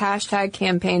of these hashtag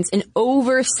campaigns in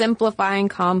oversimplifying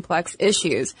complex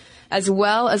issues, as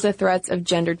well as the threats of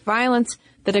gendered violence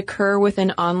that occur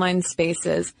within online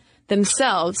spaces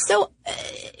themselves. So,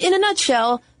 in a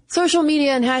nutshell, social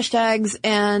media and hashtags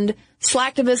and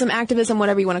slacktivism, activism,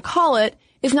 whatever you want to call it,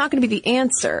 is not going to be the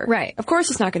answer. Right. Of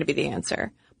course it's not going to be the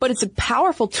answer. But it's a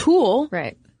powerful tool.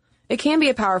 Right. It can be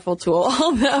a powerful tool,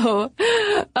 although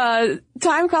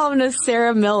Time columnist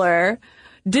Sarah Miller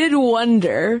did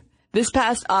wonder this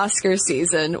past Oscar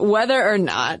season whether or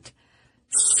not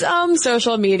some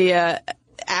social media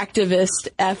activist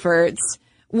efforts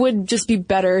would just be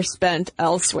better spent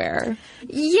elsewhere.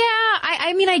 Yeah,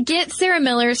 I mean, I get Sarah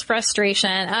Miller's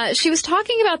frustration. She was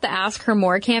talking about the Ask Her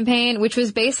More campaign, which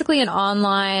was basically an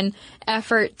online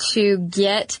effort to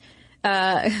get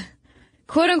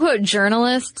quote-unquote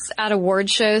journalists at award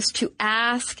shows to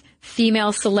ask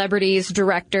female celebrities,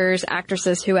 directors,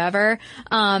 actresses, whoever,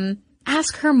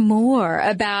 ask her more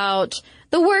about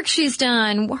the work she's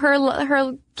done,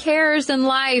 her cares in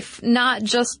life, not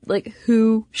just like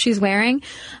who she's wearing.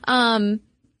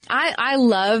 I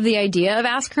love the idea of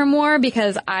Ask Her More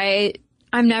because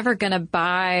I'm never gonna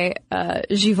buy a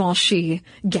Givenchy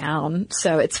gown,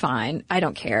 so it's fine. I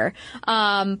don't care.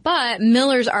 But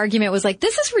Miller's argument was like,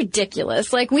 this is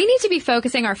ridiculous. Like, we need to be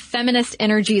focusing our feminist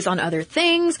energies on other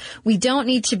things. We don't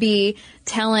need to be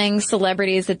telling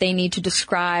celebrities that they need to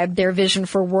describe their vision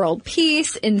for world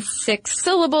peace in 6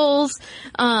 syllables.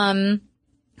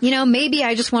 Maybe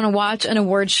I just want to watch an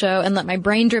award show and let my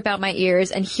brain drip out my ears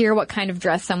and hear what kind of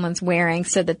dress someone's wearing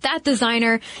so that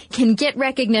designer can get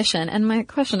recognition. And my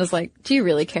question is like, do you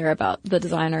really care about the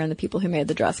designer and the people who made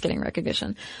the dress getting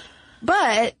recognition?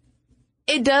 But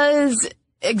it does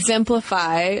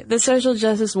exemplify the social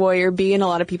justice warrior bee in a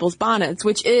lot of people's bonnets,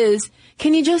 which is,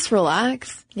 can you just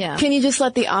relax? Yeah. Can you just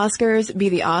let the Oscars be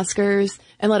the Oscars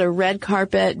and let a red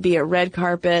carpet be a red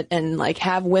carpet and like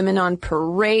have women on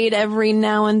parade every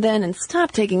now and then and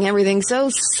stop taking everything so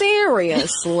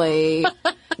seriously?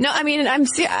 No, I mean,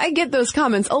 I get those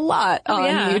comments a lot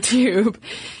on YouTube.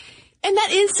 And that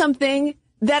is something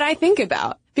that I think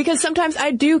about because sometimes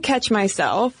I do catch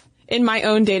myself in my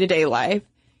own day-to-day life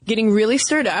getting really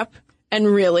stirred up and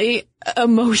really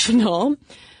emotional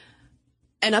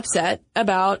and upset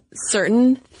about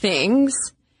certain things.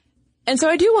 And so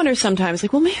I do wonder sometimes,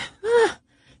 like, well, maybe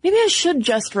I should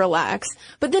just relax.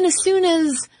 But then as soon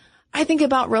as I think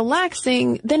about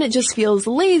relaxing, then it just feels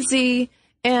lazy.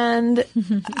 And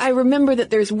I remember that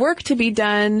there's work to be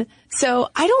done. So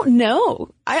I don't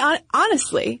know.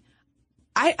 Honestly,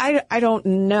 I don't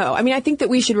know. I mean, I think that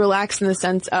we should relax in the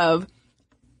sense of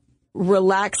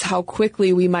relax how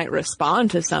quickly we might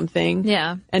respond to something.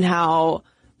 Yeah. And how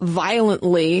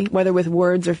violently, whether with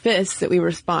words or fists, that we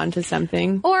respond to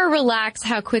something. Or relax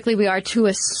how quickly we are to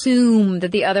assume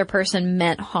that the other person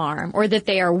meant harm or that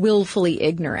they are willfully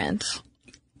ignorant.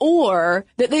 Or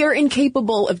that they are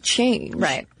incapable of change.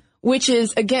 Right. Which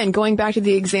is, again, going back to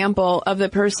the example of the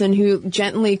person who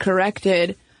gently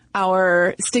corrected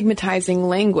our stigmatizing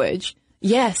language.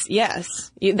 Yes.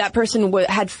 That person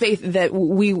had faith that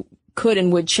we could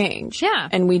and would change. Yeah.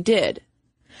 And we did.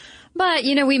 But,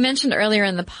 we mentioned earlier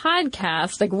in the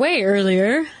podcast, like way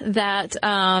earlier, that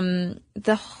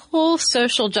the whole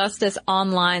social justice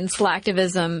online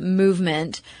slacktivism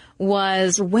movement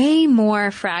was way more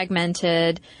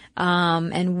fragmented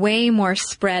and way more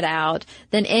spread out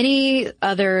than any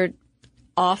other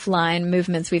offline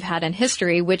movements we've had in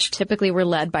history, which typically were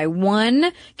led by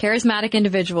one charismatic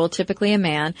individual, typically a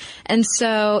man. And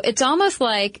so it's almost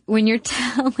like when you're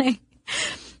telling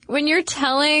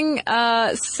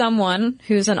someone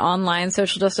who's an online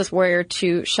social justice warrior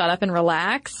to shut up and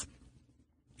relax,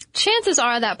 chances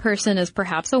are that person is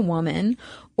perhaps a woman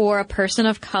or a person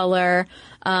of color,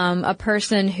 a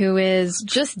person who is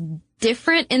just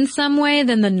different in some way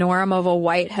than the norm of a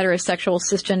white heterosexual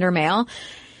cisgender male.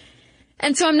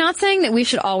 And so I'm not saying that we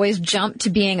should always jump to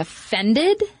being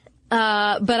offended, but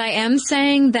I am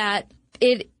saying that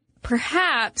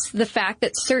perhaps the fact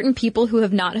that certain people who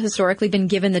have not historically been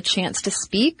given the chance to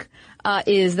speak,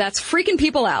 that's freaking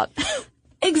people out.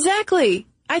 Exactly.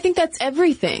 I think that's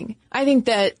everything. I think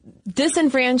that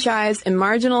disenfranchised and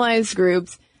marginalized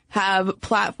groups have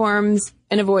platforms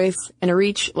and a voice and a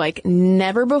reach like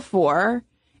never before.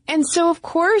 And so, of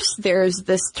course, there's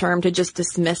this term to just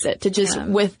dismiss it, to just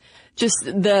with just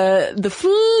the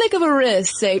flick of a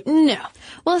wrist say no.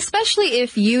 Well, especially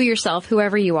if you yourself,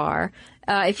 whoever you are,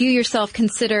 if you yourself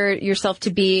consider yourself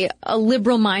to be a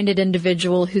liberal-minded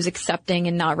individual who's accepting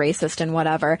and not racist and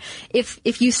whatever,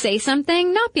 if you say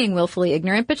something, not being willfully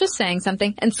ignorant, but just saying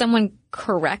something, and someone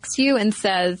corrects you and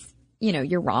says,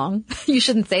 you're wrong. You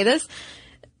shouldn't say this.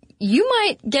 You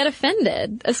might get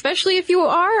offended, especially if you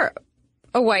are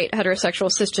a white heterosexual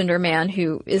cisgender man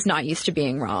who is not used to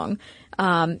being wrong,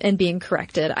 and being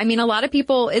corrected. I mean, a lot of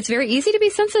people, it's very easy to be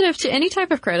sensitive to any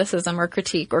type of criticism or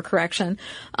critique or correction.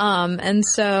 And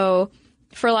so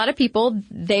for a lot of people,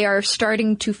 they are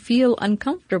starting to feel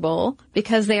uncomfortable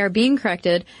because they are being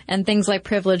corrected and things like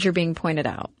privilege are being pointed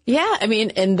out. Yeah, I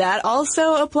mean, and that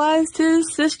also applies to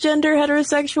cisgender,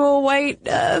 heterosexual, white,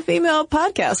 female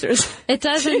podcasters. It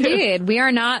does indeed. We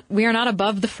are not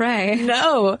above the fray.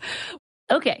 No.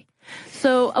 Okay.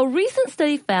 So a recent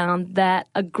study found that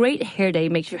a great hair day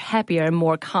makes you happier and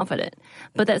more confident.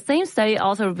 But that same study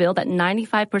also revealed that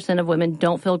 95% of women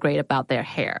don't feel great about their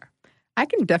hair. I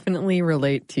can definitely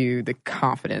relate to the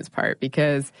confidence part,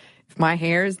 because if my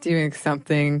hair is doing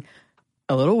something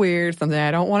a little weird, something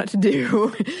I don't want it to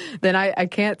do, then I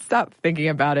can't stop thinking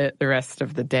about it the rest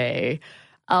of the day.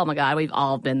 Oh my God, we've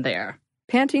all been there.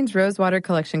 Pantene's Rosewater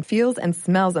collection feels and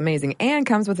smells amazing and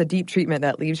comes with a deep treatment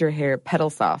that leaves your hair petal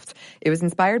soft. It was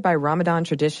inspired by Ramadan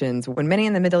traditions when many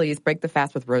in the Middle East break the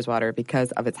fast with rosewater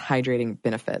because of its hydrating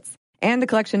benefits. And the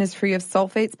collection is free of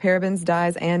sulfates, parabens,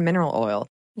 dyes, and mineral oil.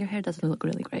 Your hair doesn't look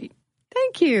really great.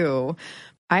 Thank you.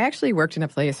 I actually worked in a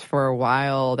place for a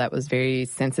while that was very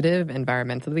sensitive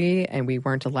environmentally, and we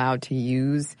weren't allowed to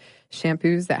use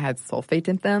shampoos that had sulfate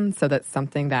in them, so that's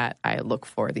something that I look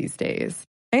for these days.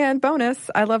 And bonus,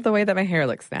 I love the way that my hair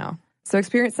looks now. So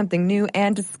experience something new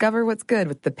and discover what's good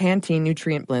with the Pantene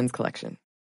Nutrient Blends collection.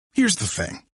 Here's the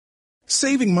thing.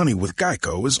 Saving money with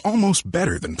Geico is almost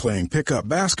better than playing pickup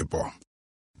basketball.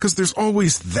 Because there's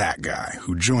always that guy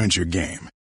who joins your game.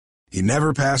 He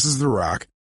never passes the rock,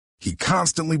 he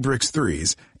constantly bricks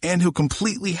threes, and he'll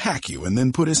completely hack you and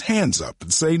then put his hands up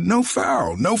and say, "No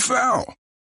foul, no foul."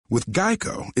 With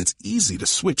Geico, it's easy to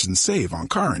switch and save on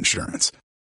car insurance.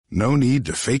 No need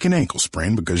to fake an ankle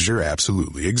sprain because you're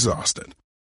absolutely exhausted.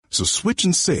 So switch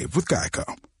and save with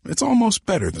Geico. It's almost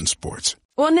better than sports.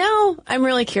 Well, now I'm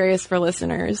really curious for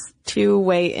listeners to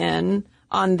weigh in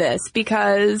on this,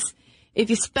 because if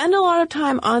you spend a lot of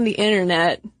time on the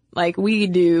internet like we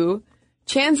do,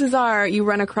 chances are you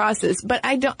run across this. But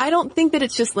I don't think that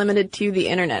it's just limited to the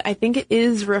internet. I think it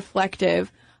is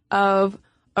reflective of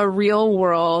a real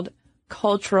world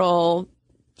cultural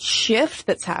shift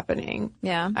that's happening.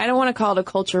 Yeah. I don't want to call it a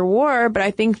culture war, but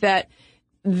I think that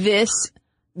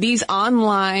these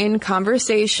online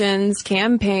conversations,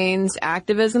 campaigns,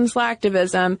 activism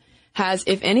has,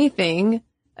 if anything,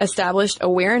 established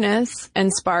awareness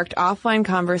and sparked offline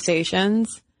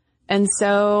conversations. And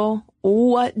so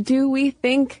what do we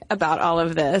think about all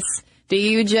of this? Do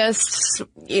you just,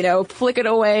 flick it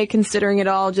away, considering it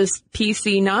all just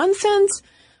PC nonsense?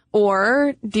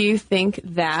 Or do you think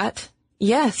that,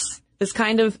 yes, this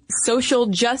kind of social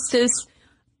justice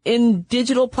in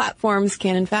digital platforms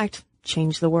can, in fact,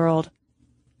 change the world?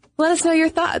 Let us know your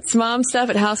thoughts.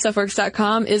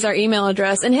 momstuff@howstuffworks.com is our email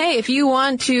address. And hey, if you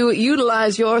want to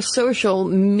utilize your social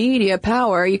media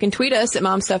power, you can tweet us at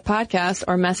momstuffpodcast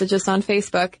or message us on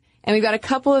Facebook. And we've got a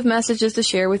couple of messages to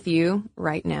share with you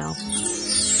right now.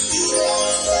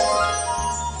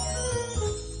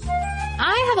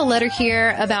 I have a letter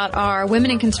here about our Women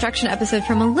in Construction episode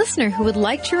from a listener who would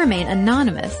like to remain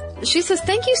anonymous. She says,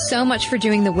 "Thank you so much for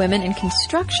doing the Women in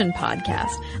Construction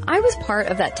podcast. I was part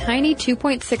of that tiny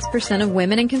 2.6% of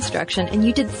women in construction, and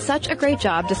you did such a great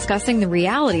job discussing the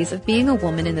realities of being a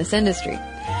woman in this industry.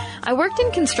 I worked in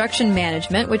construction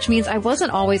management, which means I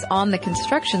wasn't always on the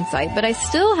construction site, but I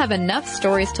still have enough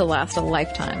stories to last a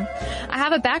lifetime. I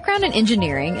have a background in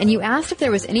engineering, and you asked if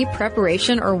there was any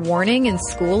preparation or warning in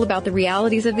school about the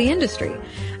realities of the industry.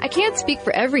 I can't speak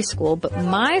for every school, but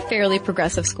my fairly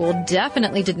progressive school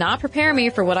definitely did not prepare me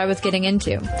for what I was getting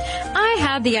into. I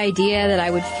had the idea that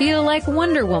I would feel like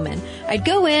Wonder Woman. I'd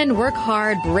go in, work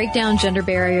hard, break down gender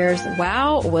barriers.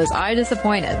 Wow, was I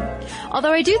disappointed.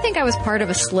 Although I do think I was part of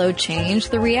a slow change,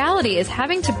 the reality is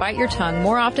having to bite your tongue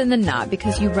more often than not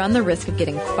because you run the risk of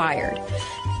getting fired.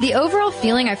 The overall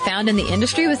feeling I found in the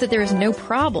industry was that there is no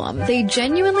problem. They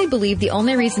genuinely believe the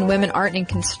only reason women aren't in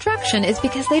construction is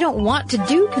because they don't want to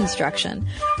do construction.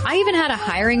 I even had a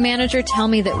hiring manager tell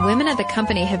me that women at the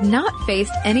company have not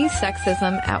faced any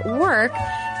sexism at work.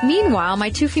 Meanwhile, my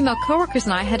two female coworkers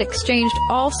and I had exchanged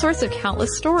all sorts of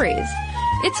countless stories.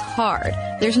 It's hard.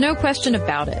 There's no question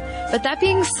about it. But that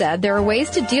being said, there are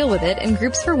ways to deal with it and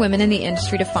groups for women in the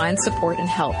industry to find support and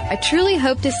help. I truly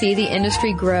hope to see the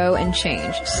industry grow and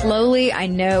change. Slowly, I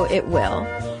know it will.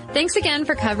 Thanks again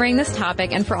for covering this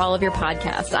topic and for all of your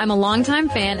podcasts. I'm a longtime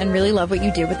fan and really love what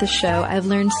you do with the show. I've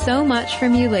learned so much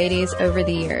from you ladies over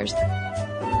the years."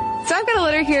 So I've got a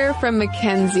letter here from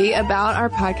Mackenzie about our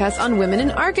podcast on women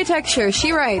in architecture.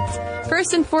 She writes,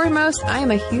 "First and foremost, I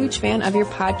am a huge fan of your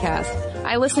podcast.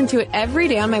 I listen to it every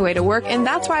day on my way to work, and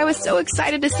that's why I was so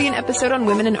excited to see an episode on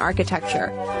women in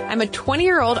architecture. I'm a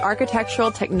 20-year-old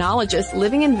architectural technologist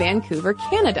living in Vancouver,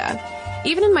 Canada.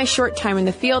 Even in my short time in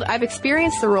the field, I've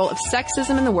experienced the role of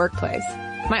sexism in the workplace.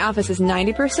 My office is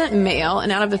 90% male,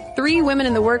 and out of the 3 women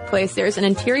in the workplace, there's an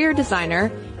interior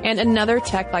designer and another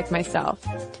tech like myself.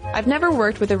 I've never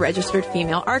worked with a registered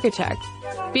female architect.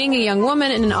 Being a young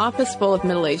woman in an office full of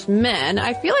middle-aged men,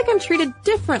 I feel like I'm treated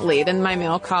differently than my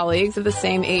male colleagues of the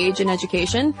same age and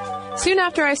education. Soon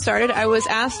after I started, I was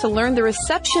asked to learn the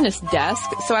receptionist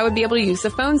desk so I would be able to use the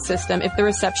phone system if the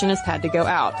receptionist had to go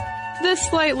out. This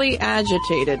slightly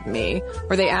agitated me.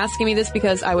 Were they asking me this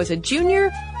because I was a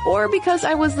junior or because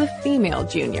I was the female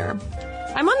junior?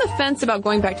 I'm on the fence about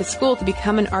going back to school to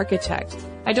become an architect.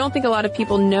 I don't think a lot of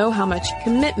people know how much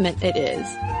commitment it is.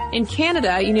 In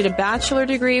Canada, you need a bachelor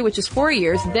degree, which is 4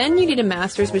 years, then you need a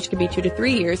master's, which could be 2 to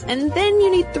 3 years, and then you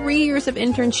need 3 years of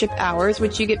internship hours,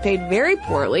 which you get paid very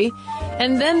poorly,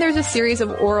 and then there's a series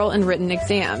of oral and written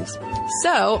exams.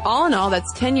 So, all in all,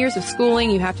 that's 10 years of schooling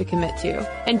you have to commit to.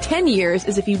 And 10 years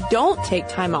is if you don't take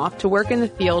time off to work in the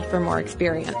field for more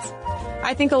experience.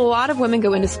 I think a lot of women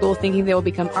go into school thinking they will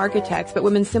become architects, but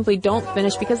women simply don't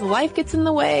finish because life gets in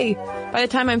the way. By the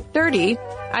time I'm 30,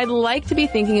 I'd like to be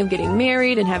thinking of getting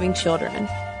married and having children.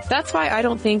 That's why I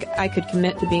don't think I could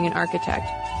commit to being an architect.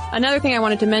 Another thing I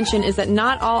wanted to mention is that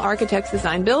not all architects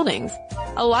design buildings.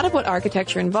 A lot of what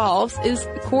architecture involves is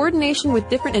coordination with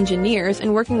different engineers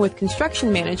and working with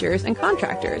construction managers and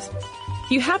contractors.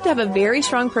 You have to have a very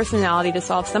strong personality to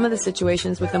solve some of the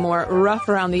situations with the more rough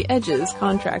around the edges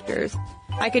contractors.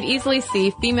 I could easily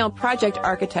see female project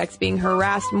architects being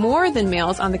harassed more than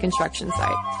males on the construction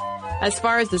site. As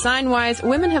far as design-wise,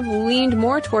 women have leaned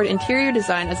more toward interior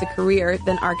design as a career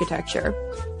than architecture.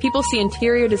 People see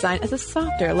interior design as a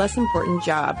softer, less important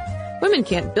job. Women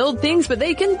can't build things, but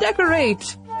they can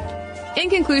decorate. In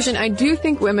conclusion, I do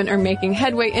think women are making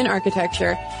headway in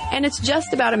architecture, and it's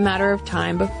just about a matter of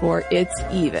time before it's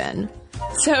even.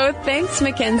 So thanks,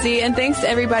 Mackenzie, and thanks to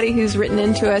everybody who's written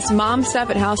into us.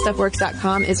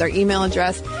 momstuff@howstuffworks.com is our email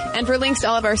address. And for links to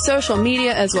all of our social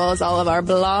media, as well as all of our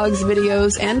blogs,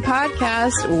 videos, and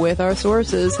podcasts with our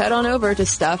sources, head on over to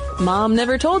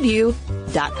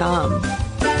stuffmomnevertoldyou.com.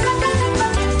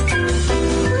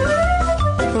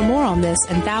 For more on this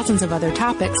and thousands of other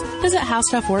topics, visit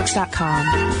howstuffworks.com.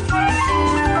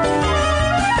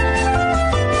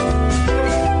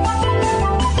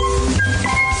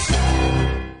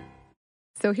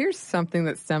 So here's something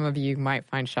that some of you might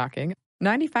find shocking.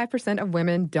 95% of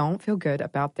women don't feel good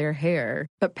about their hair.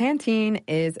 But Pantene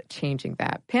is changing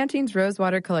that. Pantene's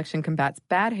Rosewater collection combats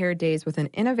bad hair days with an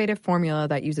innovative formula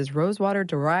that uses rosewater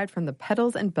derived from the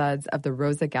petals and buds of the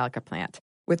Rosa gallica plant.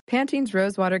 With Pantene's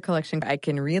Rosewater collection, I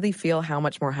can really feel how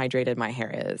much more hydrated my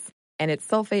hair is. And it's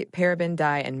sulfate, paraben,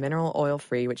 dye, and mineral oil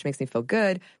free, which makes me feel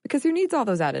good because who needs all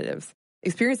those additives?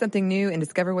 Experience something new and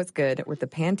discover what's good with the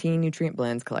Pantene Nutrient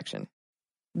Blends collection.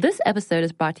 This episode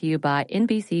is brought to you by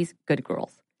NBC's Good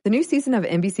Girls. The new season of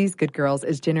NBC's Good Girls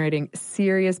is generating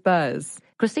serious buzz.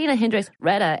 Christina Hendricks,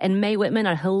 Retta, and Mae Whitman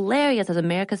are hilarious as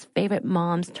America's favorite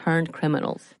moms turned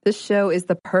criminals. This show is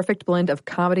the perfect blend of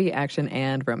comedy, action,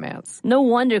 and romance. No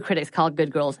wonder critics call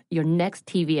Good Girls your next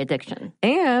TV addiction.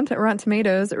 And Rotten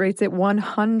Tomatoes rates it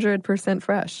 100%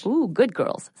 fresh. Ooh, Good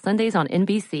Girls, Sundays on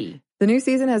NBC. The new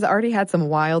season has already had some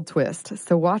wild twists,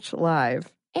 so watch live.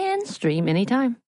 And stream anytime.